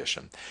Server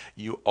Edition,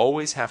 you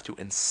always have to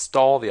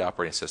install the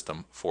operating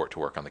system for it to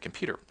work on the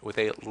computer. With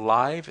a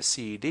live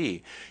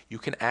CD, you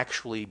can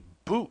actually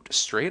boot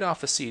straight off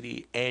the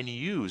CD and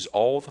use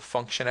all the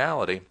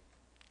functionality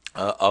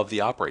of the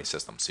operating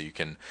system. So you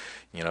can,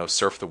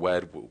 surf the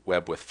web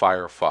with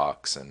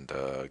Firefox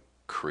and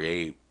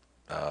create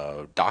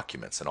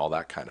documents and all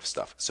that kind of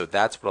stuff. So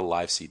that's what a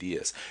live CD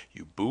is.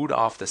 You boot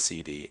off the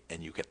CD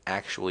and you can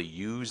actually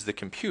use the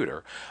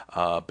computer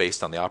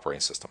based on the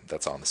operating system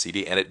that's on the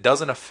CD, and it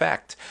doesn't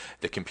affect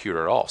the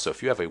computer at all. So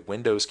if you have a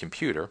Windows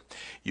computer,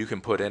 you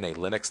can put in a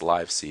Linux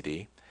live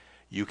CD.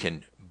 You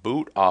can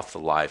boot off the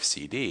live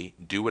CD,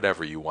 do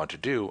whatever you want to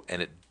do,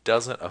 and it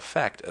doesn't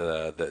affect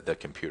the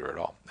computer at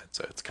all.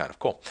 So it's kind of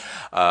cool.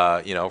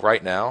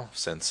 Right now,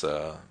 since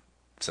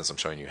I'm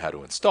showing you how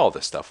to install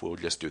this stuff, we'll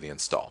just do the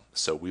install.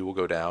 So we will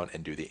go down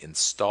and do the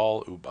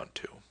install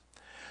Ubuntu.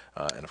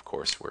 And of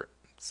course,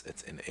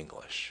 it's in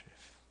English.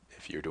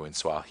 If you're doing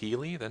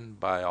Swahili, then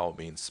by all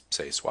means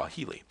say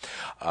Swahili.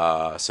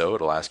 So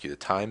it'll ask you the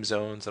time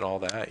zones and all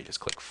that. You just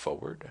click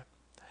forward.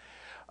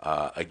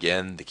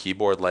 Again, the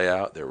keyboard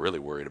layout, they're really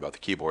worried about the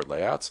keyboard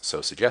layouts. So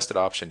suggested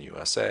option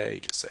USA,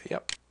 just say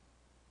yep.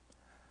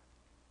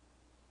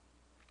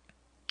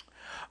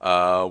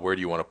 Where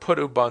do you want to put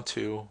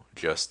Ubuntu?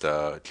 Just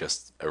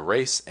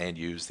erase and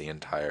use the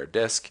entire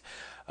disk.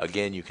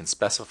 Again, you can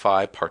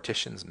specify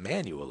partitions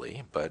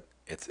manually, but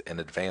it's an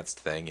advanced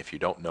thing. If you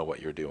don't know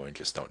what you're doing,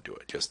 just don't do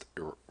it. Just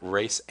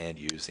erase and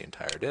use the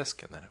entire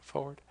disk, and then hit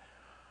forward.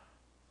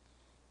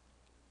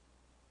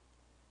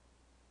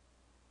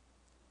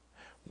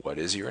 What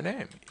is your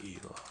name? Eli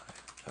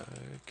the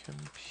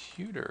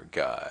Computer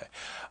Guy.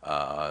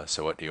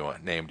 So what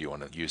name do you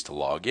want to use to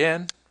log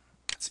in?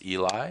 It's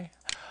Eli.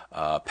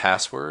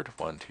 Password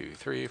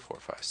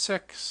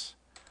 123456.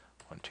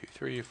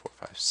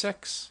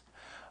 123456.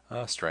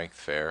 Strength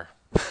fair.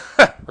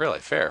 Really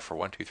fair for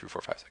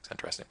 123456.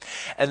 Interesting.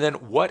 And then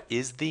what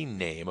is the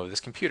name of this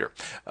computer?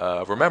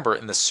 Remember,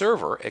 in the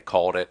server it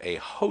called it a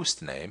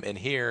host name, and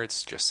here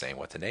it's just saying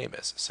what the name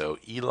is. So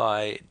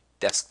Eli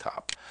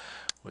Desktop.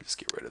 We'll just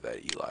get rid of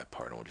that Eli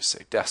part and we'll just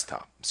say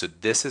desktop. So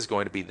this is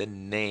going to be the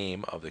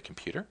name of the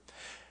computer.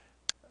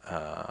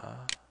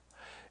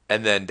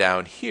 And then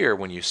down here,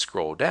 when you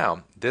scroll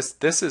down, this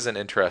is an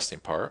interesting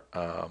part,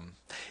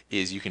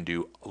 is you can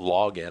do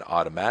login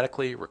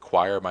automatically,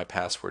 require my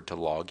password to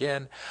log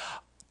in.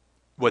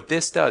 What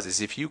this does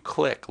is if you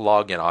click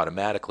login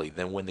automatically,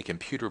 then when the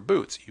computer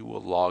boots, you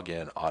will log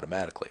in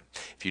automatically.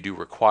 If you do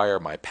require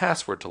my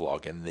password to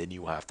log in, then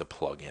you have to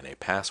plug in a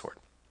password.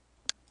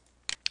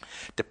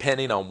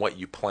 Depending on what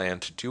you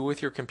plan to do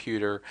with your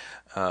computer,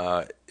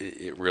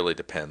 it really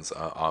depends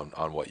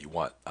on what you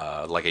want.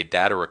 Like a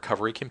data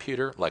recovery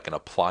computer, like an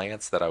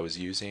appliance that I was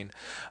using,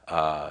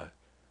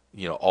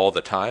 all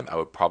the time, I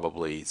would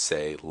probably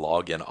say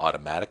log in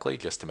automatically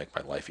just to make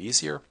my life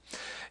easier.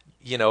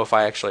 If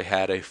I actually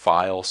had a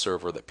file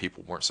server that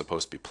people weren't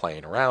supposed to be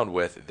playing around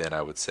with, then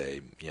I would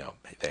say,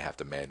 they have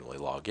to manually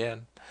log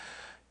in.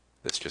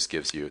 This just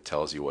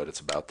tells you what it's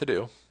about to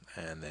do,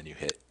 and then you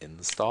hit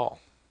install.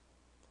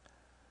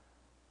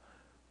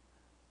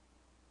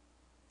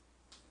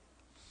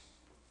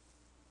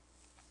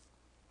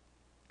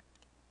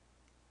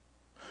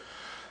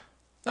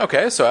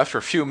 Okay, so after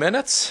a few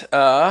minutes,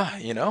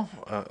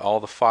 all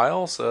the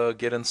files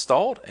get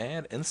installed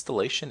and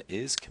installation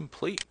is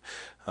complete.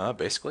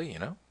 Basically,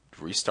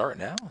 restart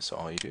now. So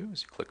all you do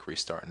is you click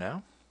restart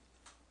now.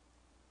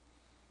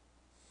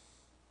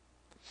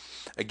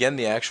 Again,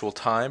 the actual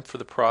time for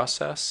the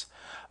process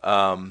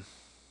that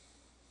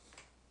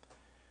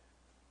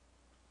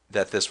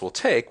this will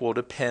take will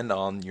depend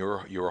on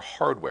your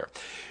hardware.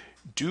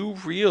 Do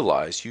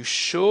realize you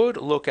should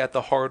look at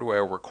the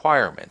hardware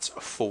requirements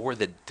for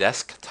the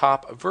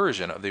desktop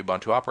version of the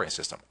Ubuntu operating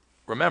system.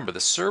 Remember, the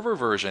server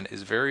version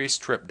is very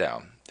stripped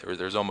down.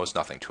 There's almost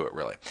nothing to it,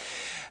 really.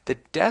 The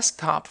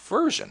desktop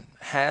version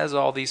has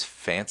all these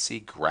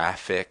fancy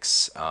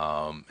graphics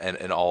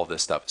and all of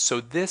this stuff. So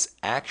this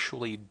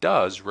actually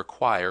does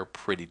require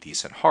pretty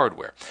decent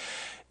hardware.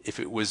 If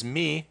it was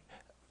me,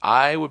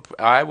 I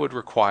would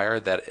require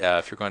that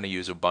if you're going to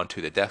use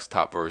Ubuntu, the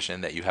desktop version,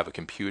 that you have a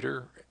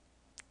computer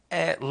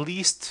at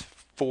least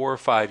 4 or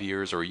 5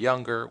 years or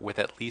younger with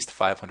at least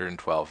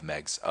 512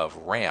 megs of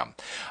RAM.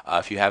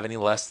 If you have any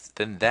less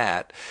than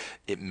that,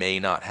 it may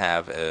not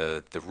have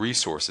the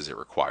resources it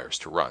requires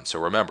to run. So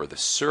remember, the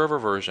server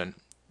version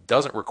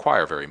doesn't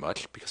require very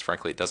much because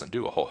frankly it doesn't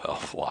do a whole hell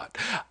of a lot.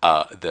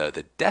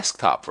 The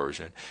desktop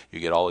version,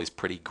 you get all these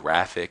pretty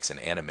graphics and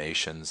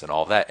animations and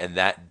all that, and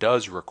that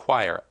does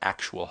require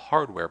actual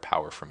hardware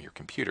power from your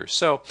computer.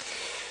 So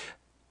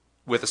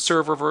with a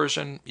server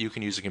version, you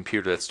can use a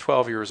computer that's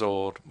 12 years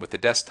old. With the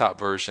desktop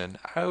version,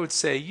 I would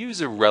say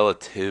use a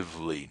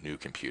relatively new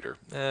computer.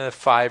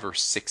 5 or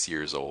 6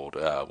 years old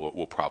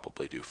will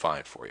probably do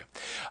fine for you.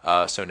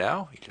 So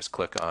now you just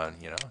click on,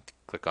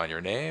 click on your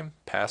name,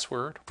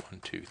 password,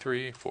 1, 2,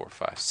 3, 4,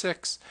 5,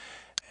 6,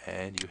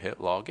 and you hit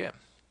log in.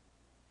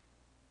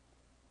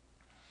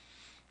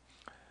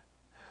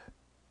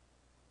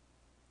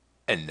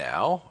 And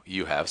now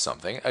you have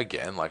something,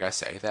 again, like I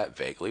say, that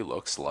vaguely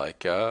looks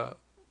like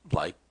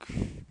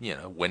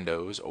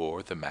Windows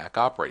or the Mac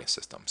operating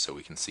system. So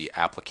we can see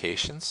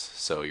applications.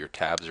 So your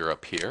tabs are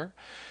up here.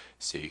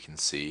 So you can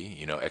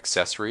see,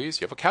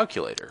 accessories. You have a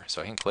calculator.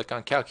 So I can click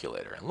on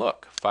calculator and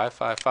look,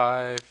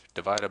 555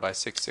 divided by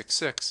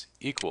 666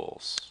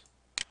 equals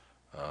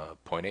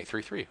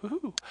 0.833.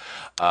 Woohoo!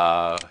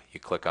 You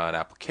click on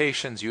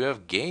applications. You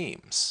have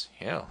games.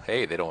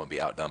 Hey, they don't want to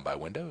be outdone by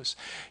Windows.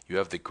 You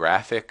have the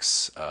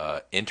graphics,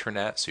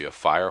 internet. So you have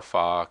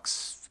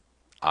Firefox,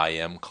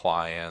 IM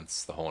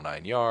clients, the whole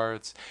 9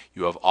 yards.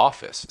 You have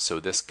Office. So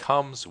this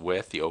comes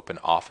with the Open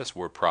Office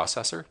word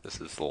processor.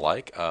 This is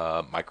like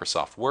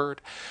Microsoft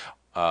Word.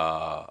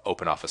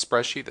 Open Office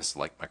Spreadsheet. This is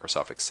like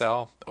Microsoft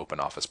Excel. Open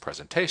Office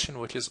Presentation,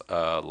 which is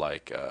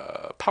like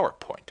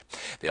PowerPoint.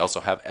 They also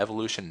have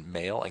Evolution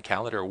Mail and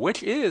Calendar,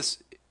 which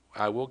is,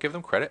 I will give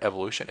them credit,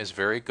 Evolution is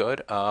very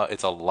good.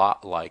 It's a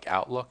lot like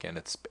Outlook, and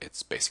it's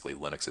basically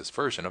Linux's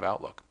version of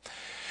Outlook.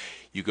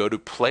 You go to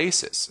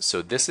Places.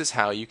 So this is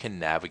how you can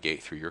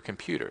navigate through your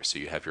computer. So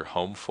you have your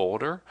home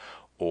folder,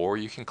 or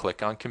you can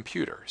click on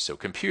Computer. So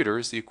Computer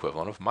is the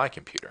equivalent of My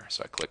Computer.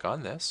 So I click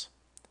on this,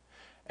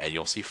 and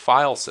you'll see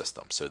File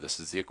System. So this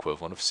is the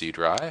equivalent of C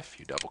drive.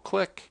 You double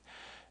click,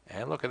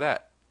 and look at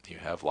that. You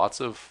have lots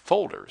of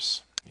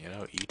folders.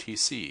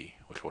 ETC,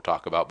 which we'll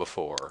talk about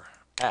before,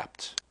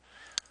 apt.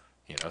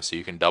 So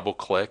you can double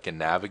click and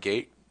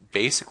navigate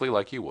basically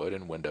like you would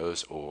in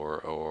Windows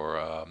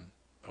or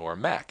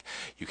Mac.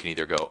 You can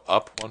either go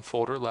up one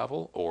folder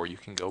level or you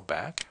can go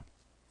back.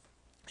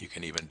 You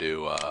can even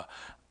do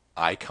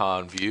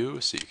icon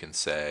view, so you can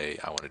say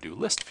I want to do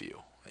list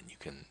view, and you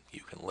can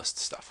list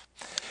stuff.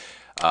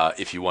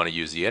 If you want to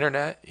use the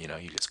internet, you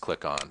just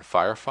click on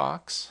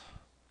Firefox,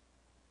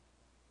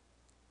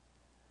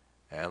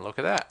 and look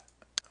at that.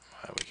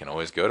 We can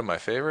always go to my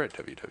favorite,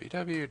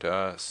 www.cnn.com.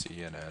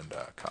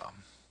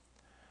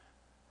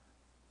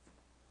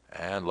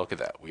 And look at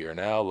that. We are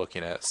now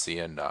looking at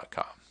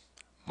cnn.com.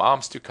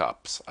 Moms to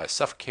cups. I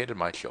suffocated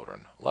my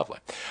children. Lovely.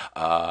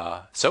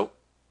 So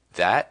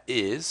that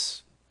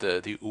is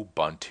the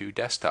Ubuntu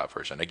desktop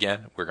version.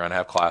 Again, we're going to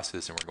have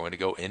classes and we're going to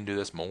go into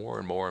this more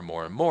and more and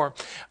more and more.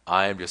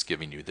 I am just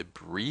giving you the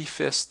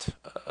briefest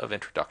of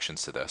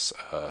introductions to this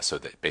so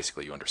that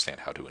basically you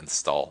understand how to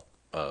install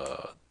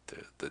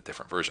the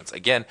different versions.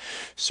 Again,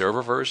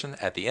 server version,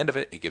 at the end of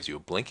it, it gives you a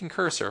blinking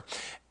cursor,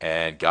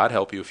 and God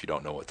help you if you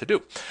don't know what to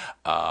do.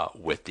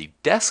 With the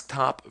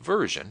desktop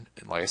version,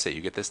 like I say, you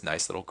get this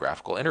nice little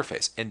graphical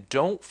interface. And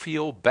don't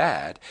feel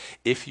bad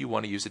if you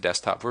want to use a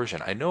desktop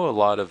version. I know a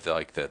lot of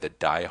the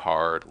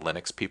die-hard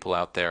Linux people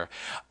out there,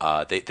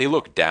 they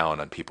look down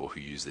on people who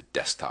use the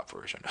desktop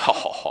version.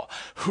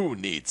 Who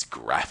needs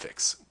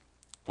graphics?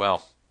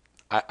 Well,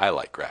 I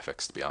like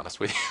graphics, to be honest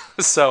with you.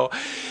 So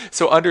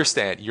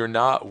understand, you're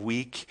not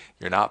weak,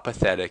 you're not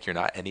pathetic, you're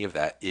not any of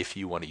that if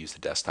you want to use the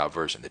desktop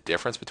version. The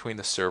difference between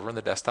the server and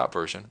the desktop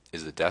version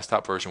is the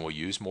desktop version will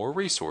use more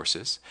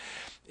resources.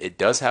 It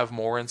does have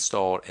more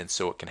installed, and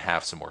so it can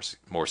have some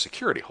more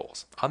security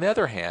holes. On the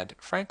other hand,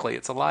 frankly,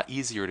 it's a lot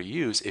easier to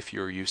use if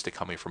you're used to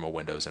coming from a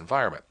Windows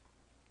environment.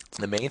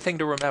 The main thing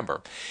to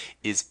remember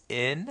is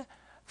in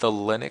the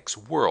Linux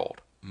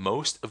world,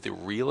 most of the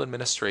real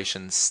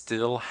administration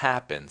still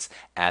happens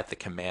at the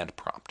command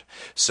prompt.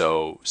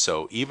 So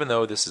even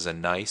though this is a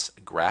nice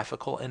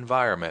graphical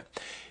environment,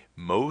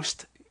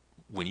 most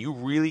when you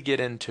really get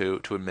into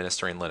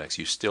administering Linux,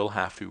 you still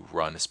have to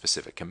run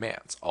specific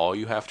commands. All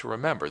you have to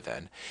remember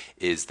then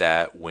is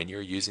that when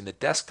you're using the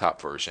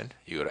desktop version,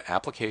 you go to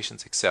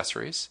Applications,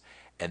 Accessories,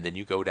 and then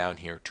you go down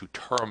here to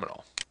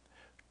Terminal.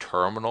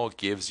 Terminal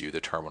gives you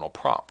the terminal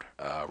prompt.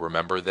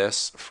 Remember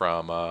this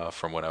from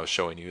when I was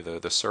showing you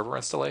the server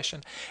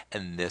installation,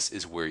 and this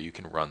is where you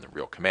can run the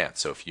real command.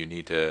 So if you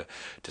need to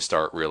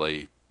start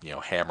really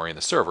hammering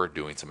the server,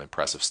 doing some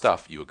impressive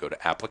stuff, you would go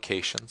to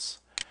Applications,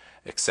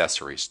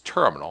 Accessories,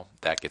 Terminal.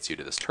 That gets you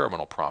to this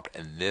terminal prompt,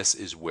 and this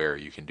is where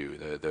you can do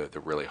the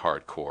really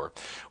hardcore,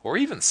 or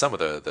even some of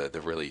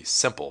the really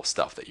simple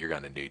stuff that you're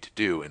going to need to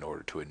do in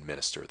order to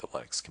administer the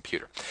Linux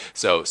computer.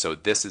 So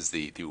this is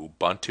the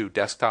Ubuntu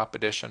Desktop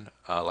Edition.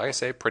 Like I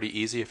say, pretty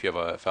easy. If you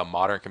have a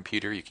modern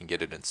computer, you can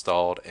get it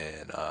installed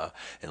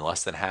in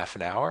less than half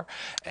an hour,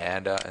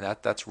 and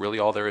that's really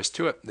all there is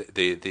to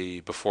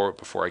it.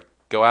 Before I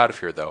go out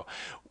of here though,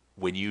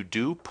 when you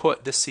do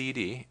put the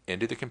CD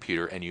into the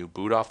computer and you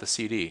boot off the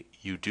CD,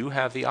 you do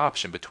have the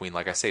option between,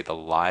 like I say, the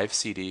live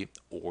CD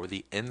or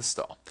the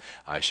install.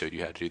 I showed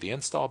you how to do the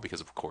install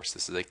because, of course,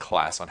 this is a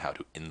class on how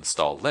to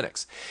install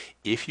Linux.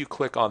 If you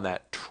click on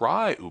that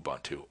Try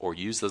Ubuntu or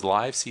use the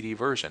live CD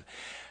version,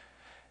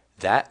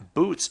 that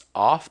boots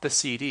off the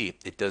CD.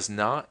 It does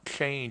not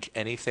change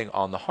anything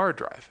on the hard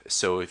drive.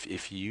 So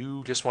if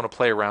you just want to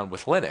play around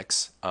with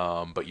Linux,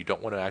 but you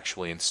don't want to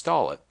actually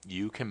install it,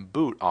 you can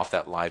boot off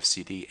that live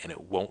CD and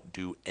it won't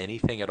do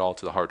anything at all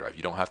to the hard drive.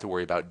 You don't have to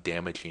worry about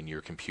damaging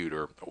your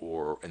computer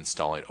or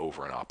installing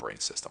over an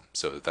operating system.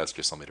 So that's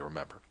just something to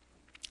remember.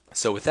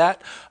 So with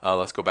that,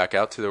 let's go back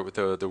out to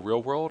the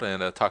real world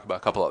and talk about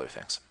a couple other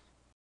things.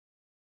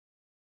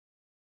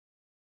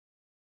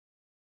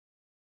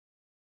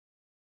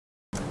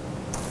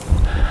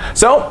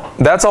 So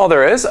that's all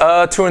there is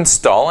to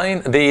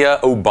installing the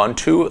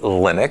Ubuntu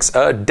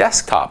Linux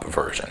desktop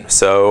version.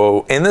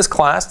 So in this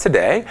class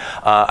today,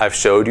 I've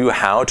showed you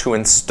how to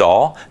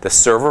install the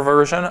server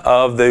version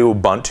of the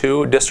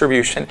Ubuntu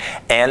distribution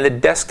and the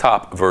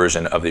desktop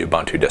version of the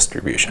Ubuntu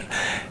distribution.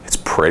 It's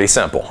pretty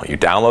simple. You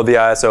download the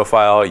ISO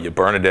file, you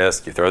burn a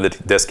disk, you throw the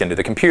disk into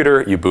the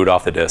computer, you boot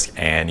off the disk,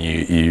 and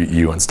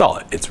you install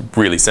it. It's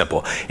really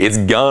simple. It's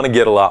gonna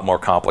get a lot more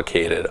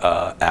complicated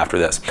after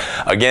this.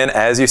 Again,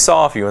 as you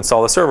saw, if you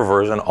install the server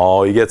version,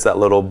 all you get is that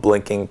little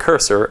blinking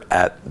cursor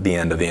at the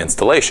end of the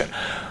installation.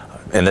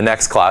 In the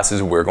next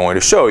classes, we're going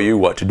to show you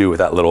what to do with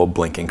that little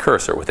blinking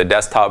cursor. With the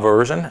desktop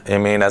version, I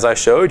mean, as I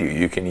showed you,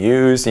 you can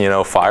use,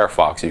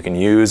 Firefox, you can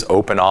use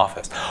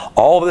OpenOffice.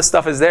 All of this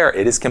stuff is there.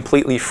 It is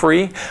completely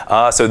free.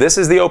 So this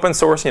is the open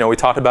source, we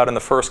talked about in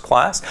the first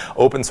class.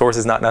 Open source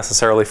is not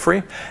necessarily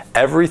free.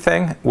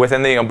 Everything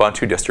within the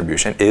Ubuntu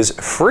distribution is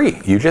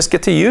free. You just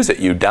get to use it.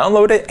 You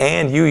download it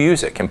and you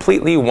use it.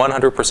 Completely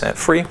 100%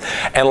 free.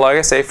 And like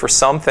I say, for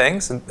some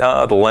things, the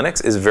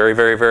Linux is very,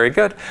 very, very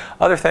good.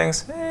 Other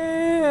things,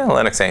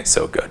 Linux ain't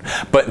so good.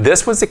 But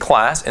this was the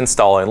class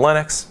installing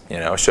Linux.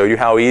 Showed you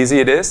how easy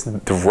it is.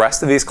 The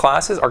rest of these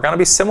classes are going to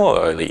be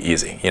similarly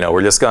easy.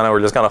 We're just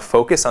gonna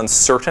focus on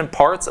certain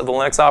parts of the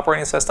Linux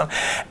operating system,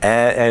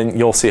 and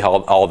you'll see how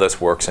all this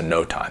works in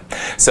no time.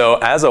 So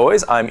as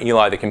always, I'm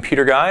Eli the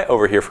Computer Guy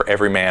over here for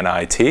Everyman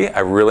IT.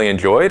 I really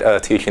enjoyed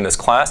teaching this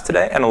class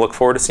today, and I look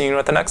forward to seeing you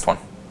at the next one.